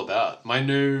into. I'm all about my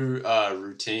new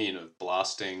routine of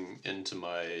blasting into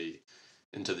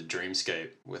the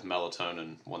dreamscape with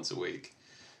melatonin once a week.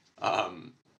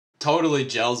 Totally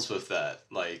gels with that.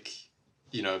 Like,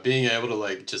 being able to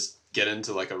like just get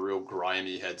into like a real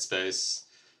grimy headspace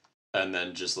and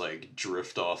then just like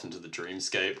drift off into the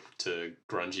dreamscape to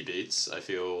grungy beats, I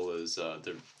feel is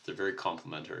they're very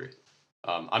complimentary.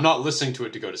 I'm not listening to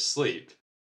it to go to sleep.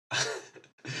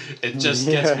 It just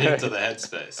gets me into the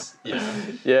headspace.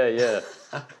 Yeah.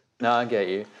 No, I get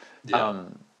you. Yeah.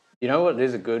 You know what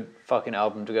is a good fucking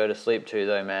album to go to sleep to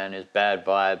though, man, is Bad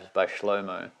Vibes by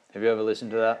Shlomo. Have you ever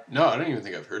listened to that? No, I don't even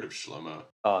think I've heard of Shlomo.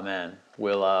 Oh man,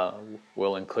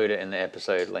 we'll include it in the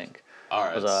episode link. All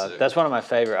right, That's one of my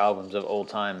favorite albums of all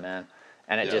time, man.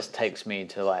 And it just takes me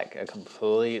to like a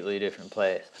completely different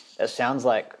place. It sounds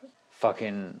like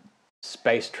fucking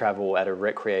space travel at a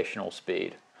recreational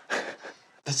speed.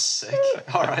 That's sick.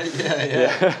 All right,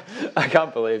 yeah. I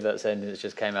can't believe that sentence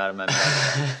just came out of my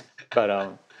mouth.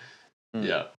 But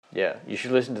yeah, you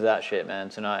should listen to that shit, man,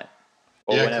 tonight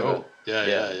or whenever. Cool.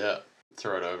 Yeah.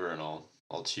 Throw it over and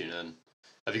I'll tune in.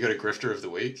 Have you got a grifter of the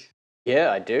week?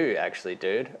 Yeah, I do actually,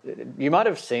 dude. You might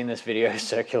have seen this video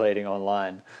circulating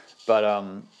online, but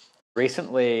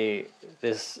recently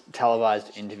this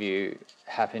televised interview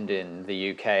happened in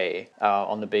the UK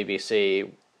on the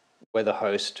BBC, where the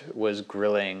host was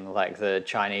grilling like the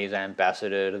Chinese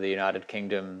ambassador to the United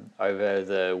Kingdom over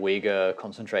the Uyghur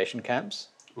concentration camps.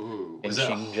 Ooh, in was that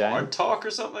Xinjiang. Hard Talk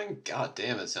or something? God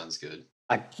damn, it sounds good.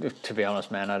 To be honest,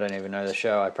 man, I don't even know the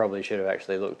show. I probably should have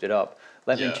actually looked it up.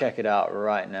 Let me check it out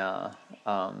right now.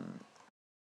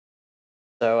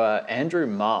 So Andrew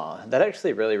Marr, that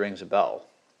actually really rings a bell.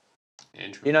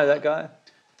 Andrew you know that guy?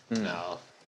 No.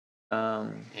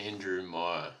 Andrew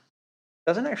Marr.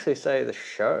 Doesn't actually say the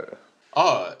show.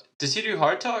 Oh, does he do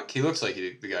Hard Talk? He looks like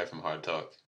the guy from Hard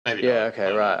Talk. Maybe Yeah, not.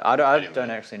 okay, right. I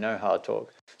don't actually know Hard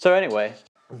Talk. So anyway,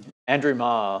 Andrew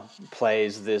Marr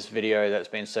plays this video that's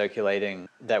been circulating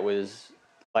that was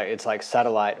like, it's like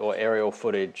satellite or aerial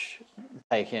footage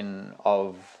taken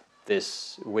of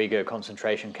this Uyghur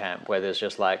concentration camp where there's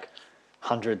just like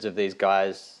hundreds of these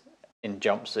guys in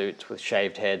jumpsuits with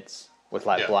shaved heads with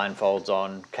like blindfolds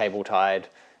on, cable tied,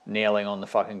 kneeling on the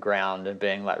fucking ground and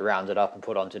being like rounded up and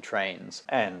put onto trains.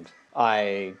 And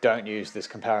I don't use this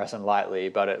comparison lightly,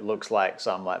 but it looks like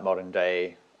some like modern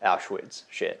day Auschwitz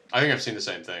shit. I think I've seen the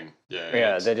same thing.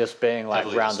 Yeah, they're just being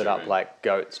like rounded up like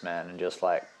goats, man, and just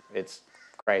like it's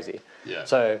crazy. Yeah.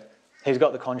 So he's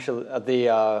got the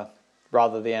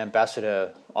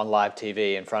ambassador on live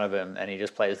TV in front of him, and he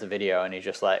just plays the video, and he's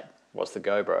just like, "What's the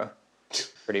go, bro?"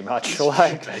 Pretty much,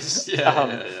 like.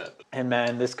 Yeah. And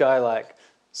man, this guy like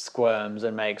squirms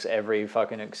and makes every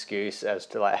fucking excuse as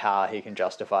to like how he can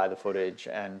justify the footage,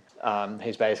 and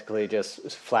he's basically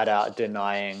just flat out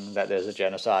denying that there's a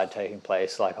genocide taking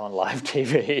place like on live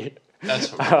TV. That's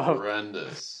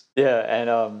horrendous.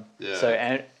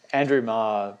 So Andrew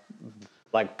Marr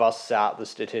like busts out the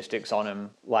statistics on him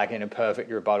like in a perfect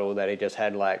rebuttal that he just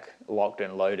had like locked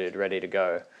and loaded ready to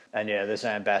go. And yeah, this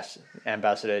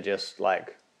ambassador just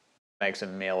like makes a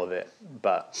meal of it,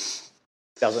 but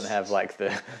doesn't have like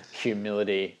the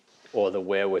humility or the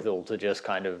wherewithal to just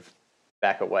kind of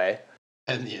back away.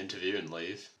 End the interview and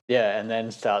leave. Yeah, and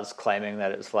then starts claiming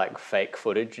that it's like fake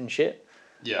footage and shit.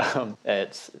 Yeah.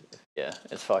 It's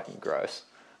fucking gross.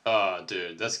 Oh,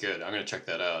 dude, that's good. I'm gonna check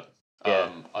that out. Yeah.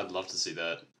 I'd love to see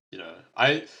that. You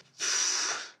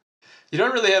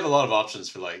don't really have a lot of options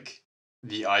for like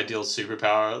the ideal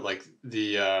superpower. Like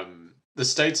the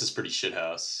States is pretty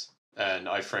shithouse, and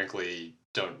I frankly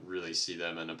don't really see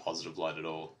them in a positive light at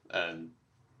all. And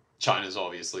China's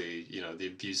obviously, the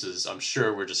abuses. I'm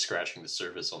sure we're just scratching the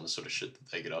surface on the sort of shit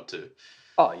that they get up to.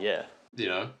 Oh yeah.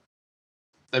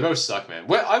 They both suck, man.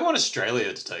 Well, I want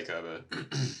Australia to take over.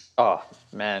 Oh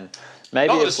man,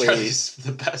 maybe not if Australia's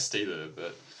the best either,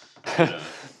 but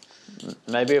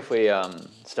maybe if we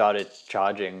started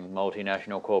charging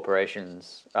multinational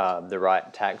corporations the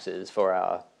right taxes for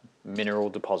our mineral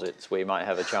deposits, we might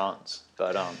have a chance.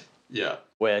 But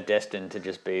we're destined to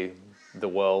just be the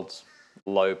world's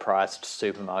low-priced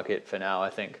supermarket for now, I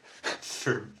think.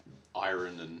 For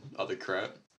iron and other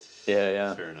crap.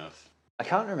 Yeah. Fair enough. I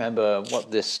can't remember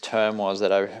what this term was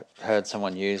that I heard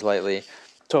someone use lately,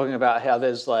 talking about how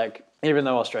there's like, even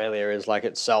though Australia is like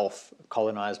itself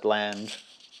colonized land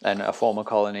and a former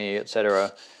colony,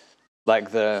 etc., like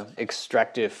the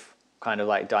extractive kind of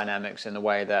like dynamics in the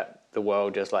way that the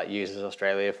world just like uses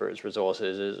Australia for its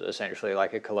resources is essentially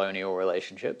like a colonial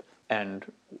relationship, and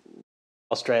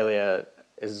Australia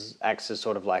acts as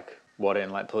sort of like what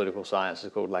in like political science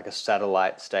is called like a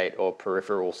satellite state or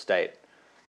peripheral state,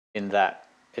 in that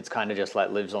it's kind of just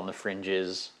like lives on the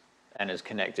fringes and is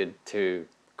connected to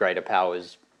greater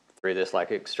powers through this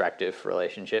like extractive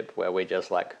relationship where we just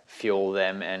like fuel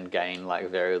them and gain like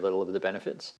very little of the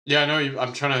benefits. Yeah, I know.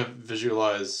 I'm trying to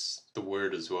visualize the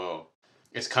word as well.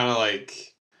 It's kind of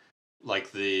like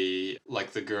the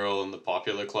girl in the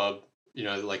Popular Club. You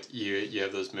know, like you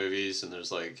have those movies, and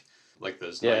there's like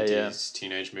those 90s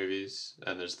teenage movies,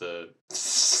 and there's the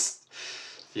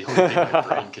only thing my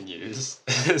brain can use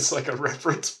is like a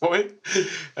reference point.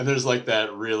 And there's like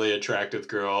that really attractive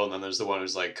girl, and then there's the one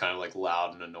who's like kind of like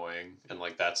loud and annoying, and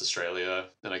like that's Australia.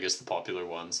 And I guess the popular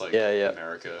one's like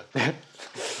America.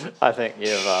 I think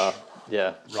you've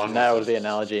nailed the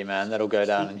analogy, man. That'll go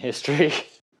down in history.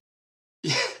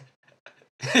 Yeah.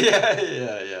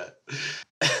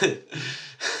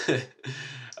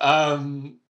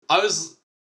 I was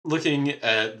looking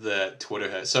at the Twitter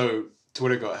hack. So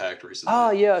Twitter got hacked recently.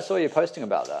 Oh yeah, I saw you posting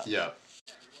about that. Yeah.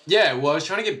 Well, I was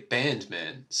trying to get banned,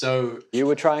 man. So you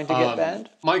were trying to get banned?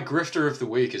 My grifter of the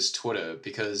week is Twitter,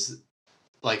 because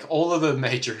like all of the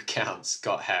major accounts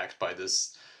got hacked by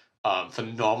this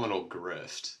phenomenal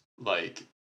grift. Like,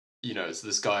 you know, it's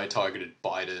this guy targeted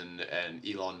Biden and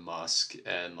Elon Musk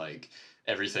and like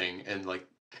everything, and like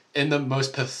in the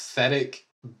most pathetic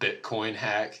Bitcoin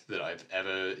hack that I've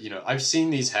ever, you know, I've seen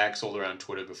these hacks all around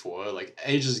Twitter before. Like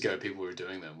ages ago, people were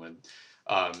doing them when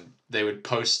they would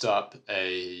post up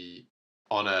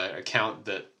on an account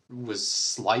that was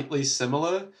slightly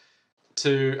similar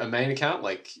to a main account.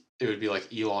 Like it would be like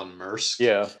Elon Musk,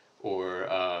 or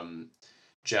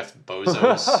Jeff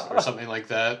Bezos or something like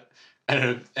that.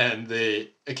 And the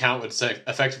account would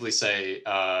effectively say,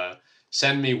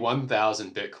 send me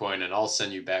 1,000 Bitcoin and I'll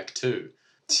send you back 2.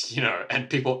 You know, and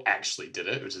people actually did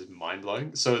it, which is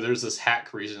mind-blowing. So there's this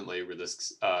hack recently where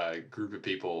this group of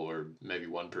people, or maybe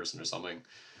one person or something,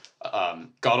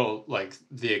 got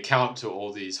the account to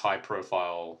all these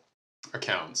high-profile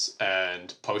accounts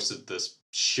and posted this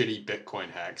shitty Bitcoin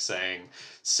hack saying,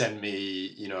 send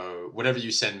me, you know, whatever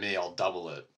you send me, I'll double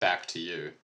it back to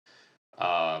you,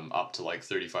 up to like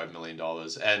 $35 million.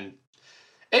 And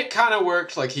it kind of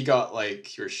worked. Like he got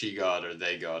like, or she got, or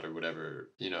they got, or whatever,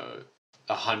 you know,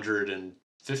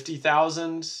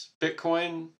 150,000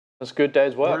 Bitcoin. That's a good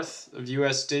day's worth of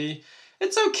USD.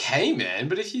 It's okay, man.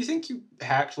 But if you think you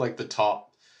hacked like the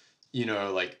top, you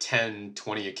know, like 10,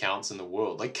 20 accounts in the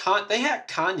world, like they hacked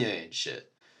Kanye and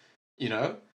shit, you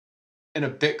know, in a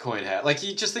Bitcoin hack. Like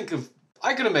you just think of,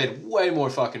 I could have made way more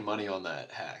fucking money on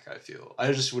that hack. I feel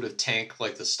I just would have tanked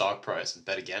like the stock price and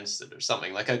bet against it or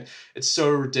something. Like it's so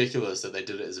ridiculous that they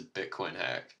did it as a Bitcoin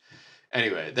hack.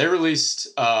 Anyway, they released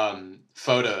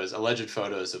alleged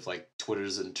photos of like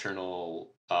Twitter's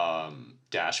internal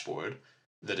dashboard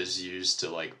that is used to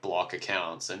like block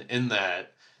accounts, and in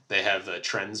that they have the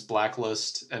trends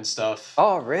blacklist and stuff.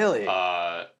 Oh, really?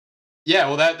 Yeah,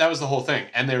 well that was the whole thing,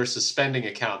 and they were suspending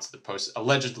accounts that post.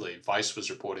 Allegedly, Vice was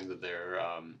reporting that they're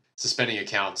suspending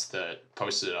accounts that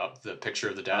posted up the picture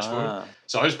of the dashboard.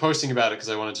 So I was posting about it because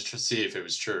I wanted to see if it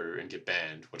was true and get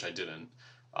banned, which I didn't.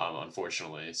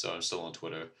 Unfortunately, so I'm still on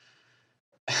Twitter.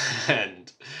 And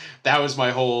that was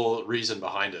my whole reason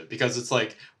behind it, because it's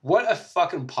like, what a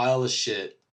fucking pile of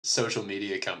shit social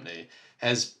media company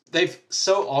they've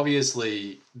so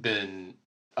obviously been,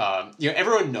 you know,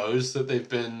 everyone knows that they've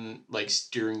been like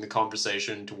steering the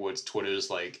conversation towards Twitter's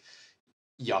like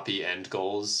yuppie end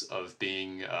goals of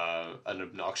being an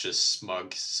obnoxious,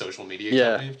 smug social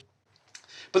media company.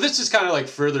 But this just kind of like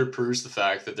further proves the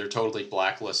fact that they're totally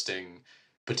blacklisting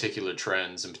particular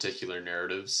trends and particular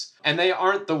narratives, and they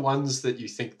aren't the ones that you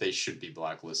think they should be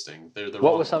blacklisting. They're the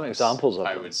what were some examples of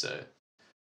I would say.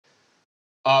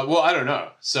 Well, I don't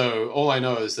know. So all I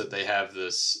know is that they have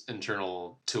this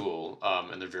internal tool,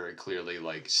 and they're very clearly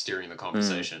like steering the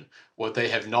conversation. What they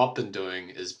have not been doing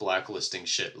is blacklisting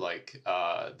shit like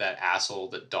that asshole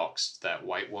that doxed that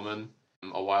white woman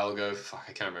a while ago. Fuck,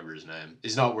 I can't remember his name.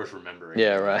 He's not worth remembering.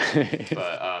 Yeah, right.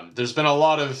 But there's been a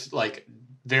lot of like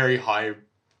very not high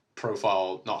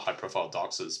profile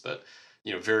doxes, but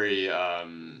you know, very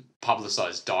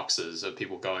publicized doxes of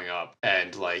people going up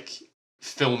and like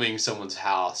filming someone's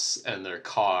house and their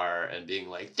car and being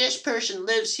like, this person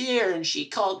lives here and she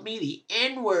called me the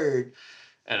N-word.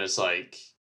 And it's like,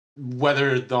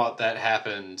 whether or not that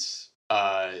happened,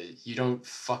 you don't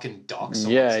fucking dox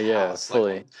someone's house.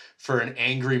 Fully. Like, for an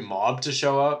angry mob to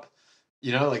show up,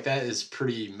 you know, like that is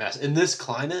pretty mess. In this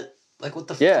climate, Like, what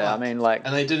the fuck? Yeah, I mean, like,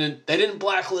 and they didn't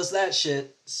blacklist that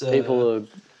shit. So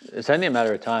it's only a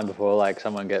matter of time before like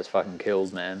someone gets fucking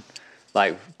killed, man.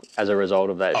 Like as a result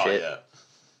of that shit. Yeah,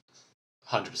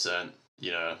 100%.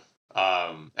 You know.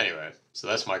 Anyway, so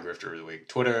that's my grifter of the week.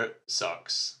 Twitter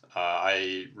sucks.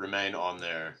 I remain on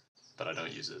there, but I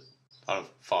don't use it. I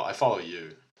follow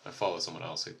you. I follow someone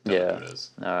else. I don't know who it is.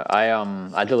 No,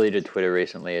 I deleted Twitter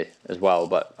recently as well,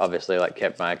 but obviously like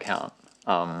kept my account.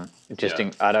 I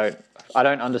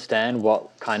don't understand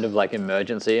what kind of like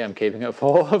emergency I'm keeping it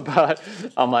for, but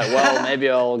I'm like, well, maybe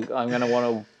I'm gonna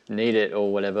want to need it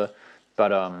or whatever.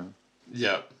 But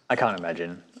yeah, I can't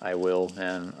imagine I will,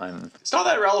 and It's not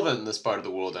that relevant in this part of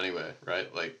the world anyway,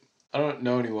 right? Like, I don't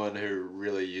know anyone who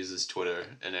really uses Twitter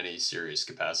in any serious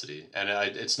capacity, and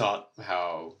it's not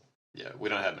how. Yeah, we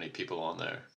don't have many people on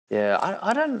there. Yeah,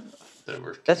 I don't.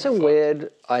 That's a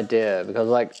weird idea because,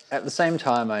 like, at the same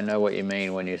time, I know what you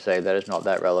mean when you say that it's not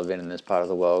that relevant in this part of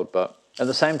the world, but at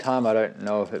the same time, I don't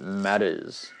know if it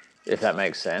matters, if that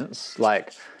makes sense.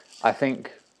 Like, I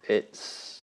think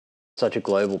it's such a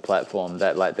global platform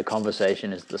that, like, the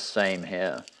conversation is the same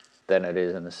here than it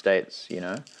is in the States, you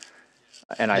know?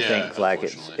 And I think, like,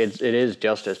 it is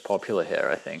just as popular here,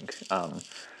 I think.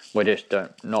 We're just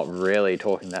not really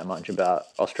talking that much about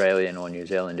Australian or New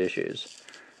Zealand issues.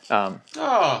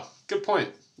 Good point.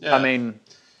 Yeah. I mean,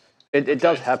 it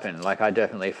does happen. Like, I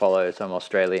definitely follow some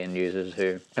Australian users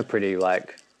who are pretty,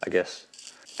 like, I guess,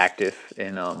 active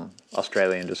in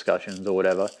Australian discussions or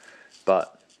whatever,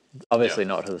 but obviously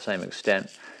not to the same extent.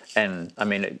 And, I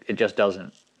mean, it just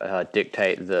doesn't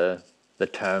dictate the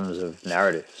terms of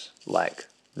narratives like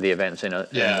the events in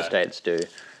the States do.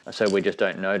 So we just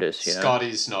don't notice, you know.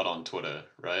 Scotty's not on Twitter,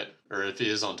 right? Or if he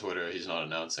is on Twitter, he's not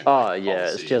announcing. Oh yeah,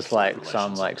 it's just like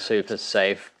some like super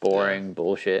safe, boring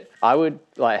bullshit. I would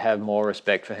like have more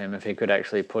respect for him if he could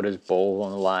actually put his balls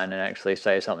on the line and actually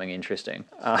say something interesting.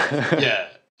 Yeah,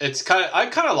 it's I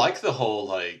kind of like the whole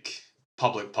like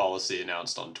public policy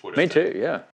announced on Twitter. Me too.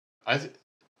 Yeah.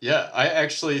 I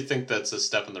actually think that's a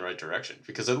step in the right direction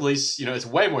because at least you know it's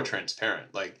way more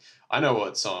transparent. Like I know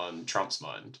what's on Trump's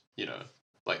mind, you know.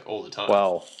 Like all the time.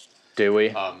 Well, do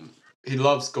we? He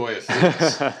loves Goya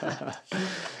Foods.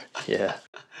 Yeah.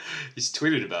 He's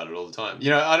tweeted about it all the time.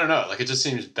 You know, I don't know. Like it just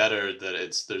seems better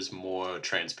that there's more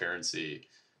transparency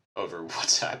over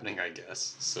what's happening, I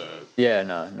guess. So yeah,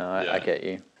 no, I get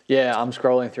you. Yeah, I'm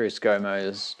scrolling through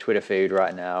ScoMo's Twitter feed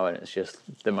right now, and it's just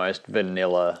the most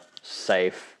vanilla,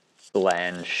 safe,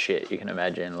 bland shit you can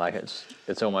imagine. Like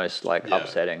it's almost like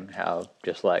upsetting how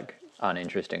just like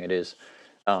uninteresting it is.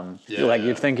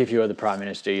 You'd think if you were the Prime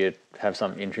Minister, you'd have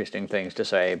some interesting things to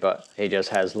say, but he just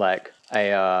has like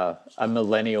a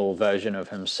millennial version of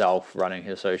himself running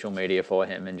his social media for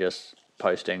him and just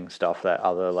posting stuff that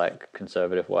other like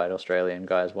conservative white Australian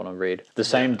guys want to read. The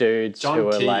same dudes who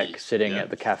are like sitting at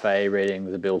the cafe reading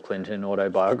the Bill Clinton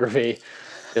autobiography,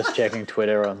 just checking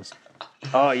Twitter on.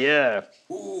 Oh yeah.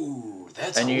 Ooh,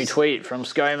 that's a new tweet from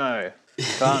ScoMo.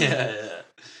 Fun. Yeah.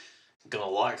 Gonna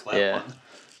like that one.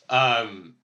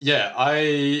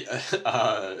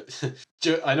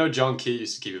 I know John Key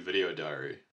used to keep a video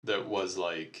diary that wasn't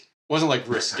like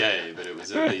risque, but it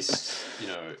was at least, you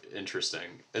know,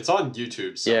 interesting. It's on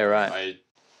YouTube, so I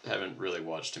haven't really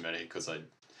watched too many because I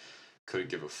couldn't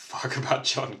give a fuck about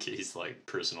John Key's like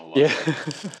personal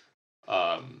life.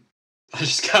 Yeah. I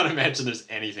just can't imagine there's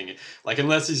anything like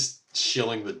unless he's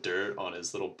shilling the dirt on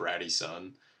his little bratty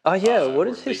son. Oh yeah, what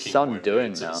is his son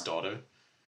doing now? His daughter.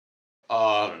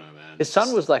 I don't know, man. His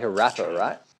son was like a rapper,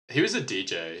 right? He was a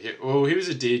DJ. He was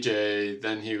a DJ.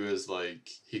 Then he was like,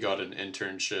 he got an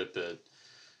internship at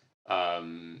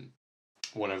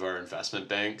one of our investment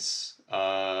banks.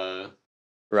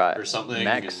 Right. Or something.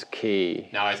 Max Key.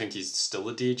 Now I think he's still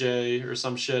a DJ or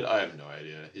some shit. I have no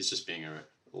idea. He's just being a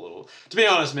little... To be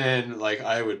honest, man, like,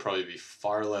 I would probably be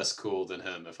far less cool than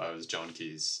him if I was John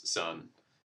Key's son.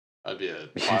 I'd be a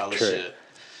pile of shit.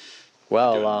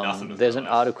 Well, there's an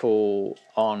article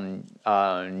on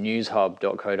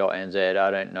newshub.co.nz.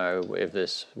 I don't know if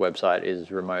this website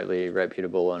is remotely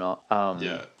reputable or not.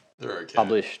 Yeah, they're okay.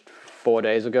 Published 4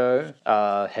 days ago.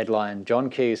 Headline, John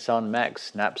Key's son Max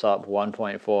snaps up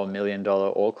 $1.4 million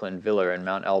Auckland villa in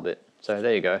Mount Albert. So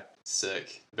there you go.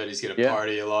 Sick. Bet he's gonna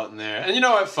party a lot in there. And you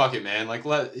know what? Fuck it, man. Like,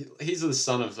 he's the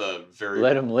son of a very...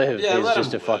 Let him live. Yeah, he's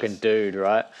just a fucking dude,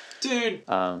 right? Dude,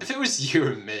 if it was you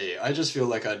or me, I just feel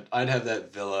like I'd have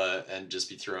that villa and just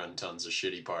be throwing tons of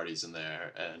shitty parties in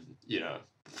there. And, you know,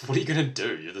 what are you gonna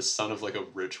do? You're the son of, like, a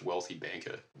rich, wealthy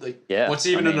banker. Like, what's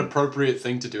even an appropriate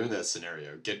thing to do in that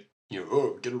scenario? Get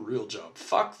a real job.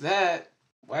 Fuck that.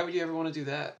 Why would you ever want to do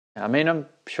that? I mean, I'm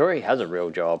sure he has a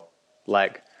real job.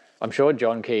 Like... I'm sure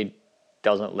John Key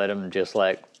doesn't let him just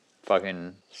like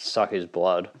fucking suck his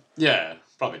blood Yeah,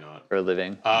 probably not. for a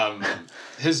living.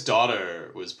 His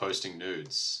daughter was posting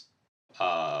nudes.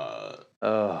 Oh,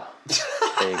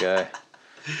 there you go.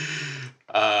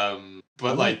 But Oh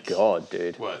like, my God,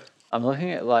 dude. what? I'm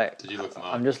looking at like. Did you look them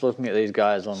up? I'm just looking at these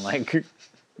guys on like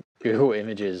Google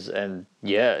Images, and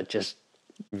yeah, just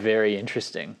very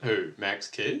interesting. Who? Max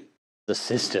Key? The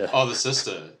sister. Oh, the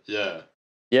sister. Yeah.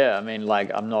 Yeah, I mean,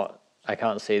 like, I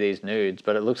can't see these nudes,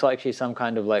 but it looks like she's some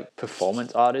kind of like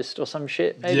performance artist or some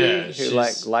shit, maybe, Yeah, who she's-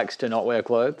 like likes to not wear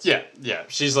clothes. Yeah, yeah.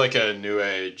 She's like a new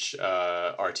age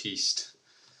artiste,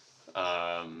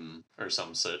 or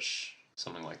some such,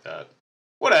 something like that.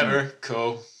 Whatever.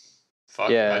 Cool.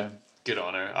 Fuck. Yeah. Good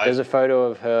on her. There's a photo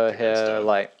of her think that's hair dope.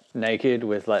 like naked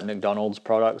with like McDonald's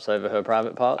products over her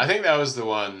private parts. I think that was the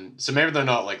one. So maybe they're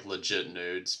not like legit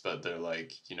nudes, but they're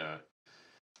like,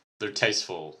 they're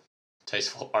tasteful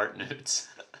art nudes.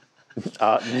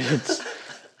 Art nudes.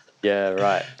 Yeah,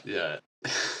 right. Yeah.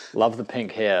 Love the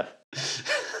pink hair.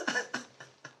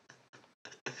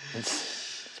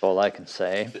 That's all I can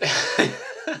say.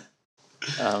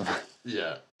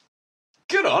 Yeah.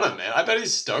 Good on him, man. I bet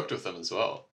he's stoked with them as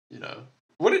well.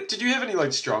 Did you have any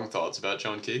like strong thoughts about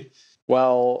John Key?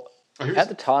 Well, Oh, he was- at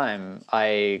the time,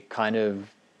 I kind of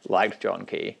liked John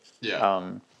Key,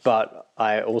 yeah. but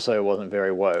I also wasn't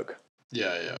very woke.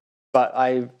 Yeah. But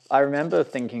I remember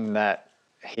thinking that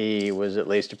he was at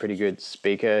least a pretty good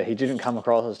speaker. He didn't come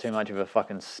across as too much of a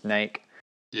fucking snake.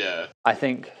 Yeah. I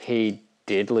think he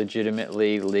did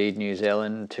legitimately lead New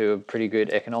Zealand to a pretty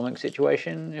good economic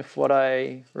situation, if what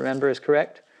I remember is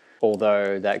correct.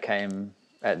 Although that came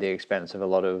at the expense of a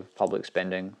lot of public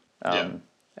spending. Am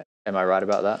I right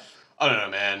about that? I don't know,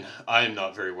 man. I'm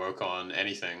not very woke on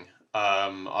anything.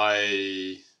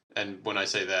 And when I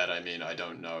say that, I mean I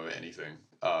don't know anything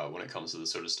when it comes to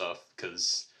this sort of stuff.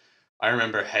 Because I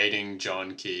remember hating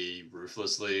John Key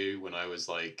ruthlessly when I was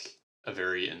like a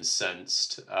very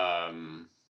incensed,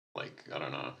 like I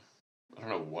don't know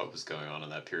what was going on in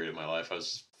that period of my life.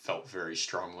 Felt very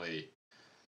strongly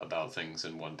about things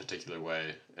in one particular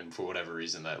way, and for whatever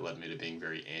reason that led me to being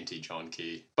very anti John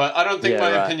Key. But I don't think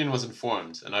my opinion was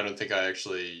informed, and I don't think I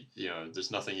actually,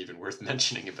 there's nothing even worth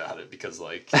mentioning about it because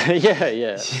like yeah,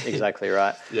 exactly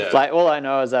right. Yeah. Like all I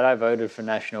know is that I voted for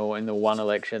National in the one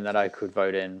election that I could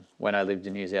vote in when I lived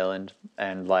in New Zealand,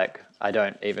 and like I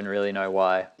don't even really know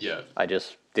why. Yeah. I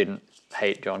just didn't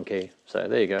hate John Key. So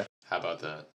there you go. How about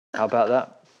that? How about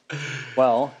that?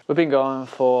 Well, we've been going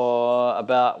for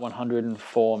about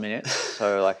 104 minutes,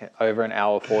 so like over an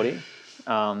hour 40.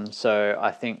 So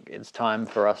I think it's time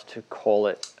for us to call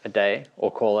it a day, or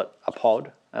call it a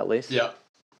pod at least. Yeah.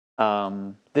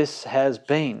 This has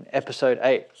been episode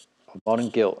 8 of Modern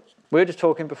Guilt. We were just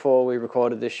talking before we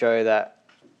recorded this show that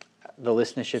the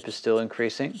listenership is still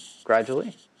increasing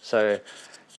gradually. So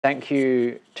thank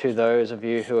you to those of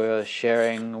you who are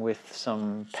sharing with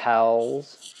some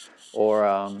pals,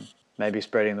 or maybe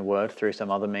spreading the word through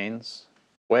some other means.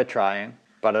 We're trying,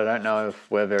 but I don't know if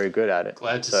we're very good at it.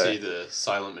 Glad to see the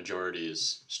silent majority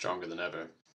is stronger than ever.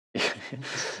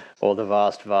 Or the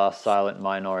vast, vast silent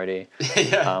minority.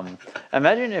 Yeah.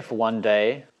 Imagine if one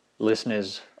day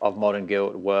listeners of Modern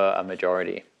Guilt were a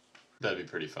majority. That'd be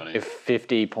pretty funny. If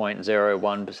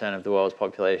 50.01% of the world's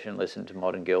population listened to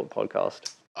Modern Guilt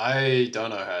podcast. I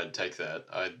don't know how to take that.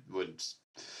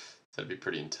 That'd be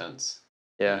pretty intense.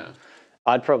 Yeah.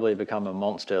 I'd probably become a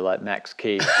monster like Max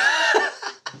Key.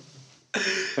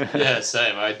 Yeah,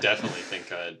 same. I definitely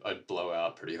think I'd blow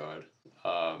out pretty hard.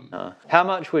 How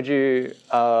much do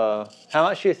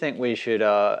you think we should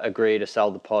agree to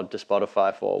sell the pod to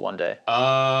Spotify for one day?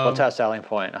 What's our selling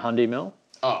point? 100 mil?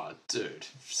 Oh, dude.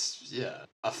 Yeah.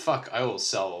 Fuck, I will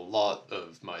sell a lot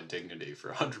of my dignity for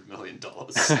 $100 million.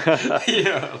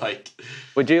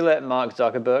 Would you let Mark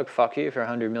Zuckerberg fuck you for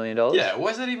 $100 million? Yeah, why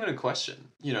is that even a question?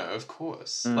 Of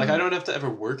course. Like, I don't have to ever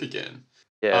work again.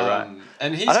 Yeah, right.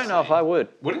 And he's I don't know if I would.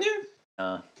 Wouldn't you?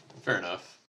 No. Fair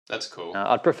enough. That's cool.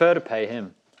 I'd prefer to pay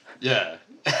him. Yeah.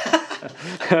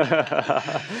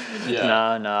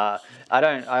 Yeah. No.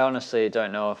 I honestly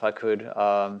don't know if I could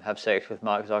have sex with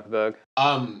Mark Zuckerberg.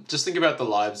 Just think about the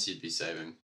lives you'd be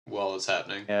saving while it's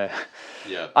happening. Yeah.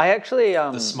 Yeah. I actually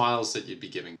the smiles that you'd be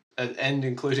giving, and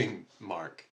including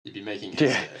Mark, you'd be making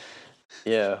his day.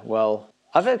 Yeah. Well,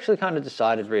 I've actually kind of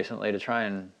decided recently to try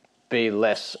and be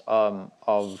less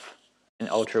of an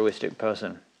altruistic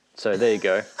person. So there you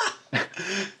go.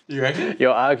 You reckon?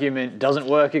 Your argument doesn't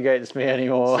work against me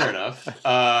anymore. Fair enough. Do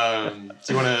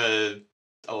you want to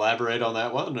elaborate on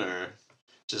that one, or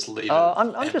Just leave it.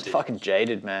 I'm just empty. fucking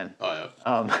jaded, man. Oh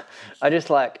yeah. I just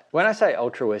like, when I say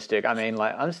altruistic, I mean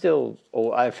like I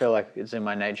feel like it's in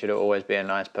my nature to always be a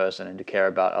nice person and to care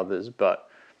about others, but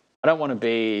I don't want to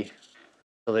be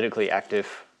politically active,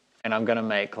 and I'm going to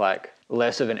make like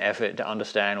less of an effort to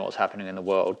understand what's happening in the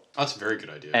world. That's a very good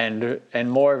idea. And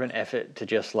more of an effort to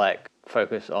just like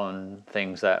focus on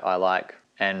things that I like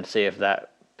and see if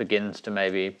that begins to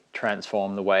maybe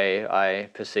transform the way I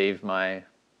perceive my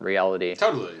reality.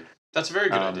 Totally. That's a very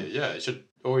good idea. Yeah, you should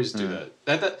always do that.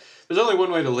 There's only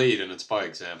one way to lead, and it's by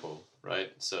example,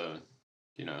 right? So,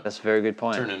 That's a very good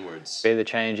point. Turn inwards. Be the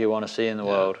change you want to see in the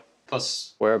world.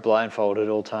 Plus, wear a blindfold at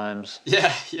all times.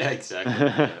 Yeah, exactly.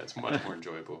 Yeah, it's much more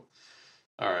enjoyable.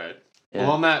 All right. Yeah.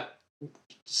 Well, on that.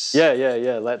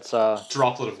 Yeah. Let's.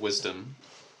 Droplet of wisdom.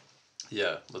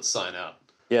 Yeah, let's sign out.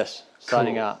 Yes,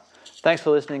 signing out. Thanks for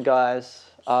listening, guys.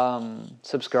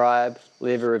 Subscribe,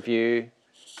 leave a review,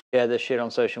 share this shit on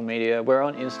social media. We're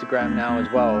on Instagram now as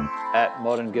well, at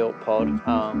Modern Guilt Pod.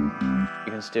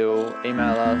 You can still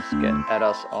email us, get at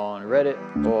us on Reddit,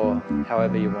 or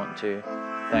however you want to.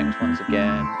 Thanks once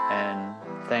again, and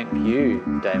thank you,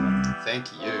 Damon.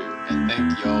 Thank you, and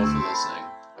thank y'all for listening.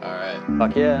 All right.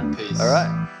 Fuck yeah. Peace. All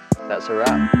right. That's a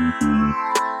wrap.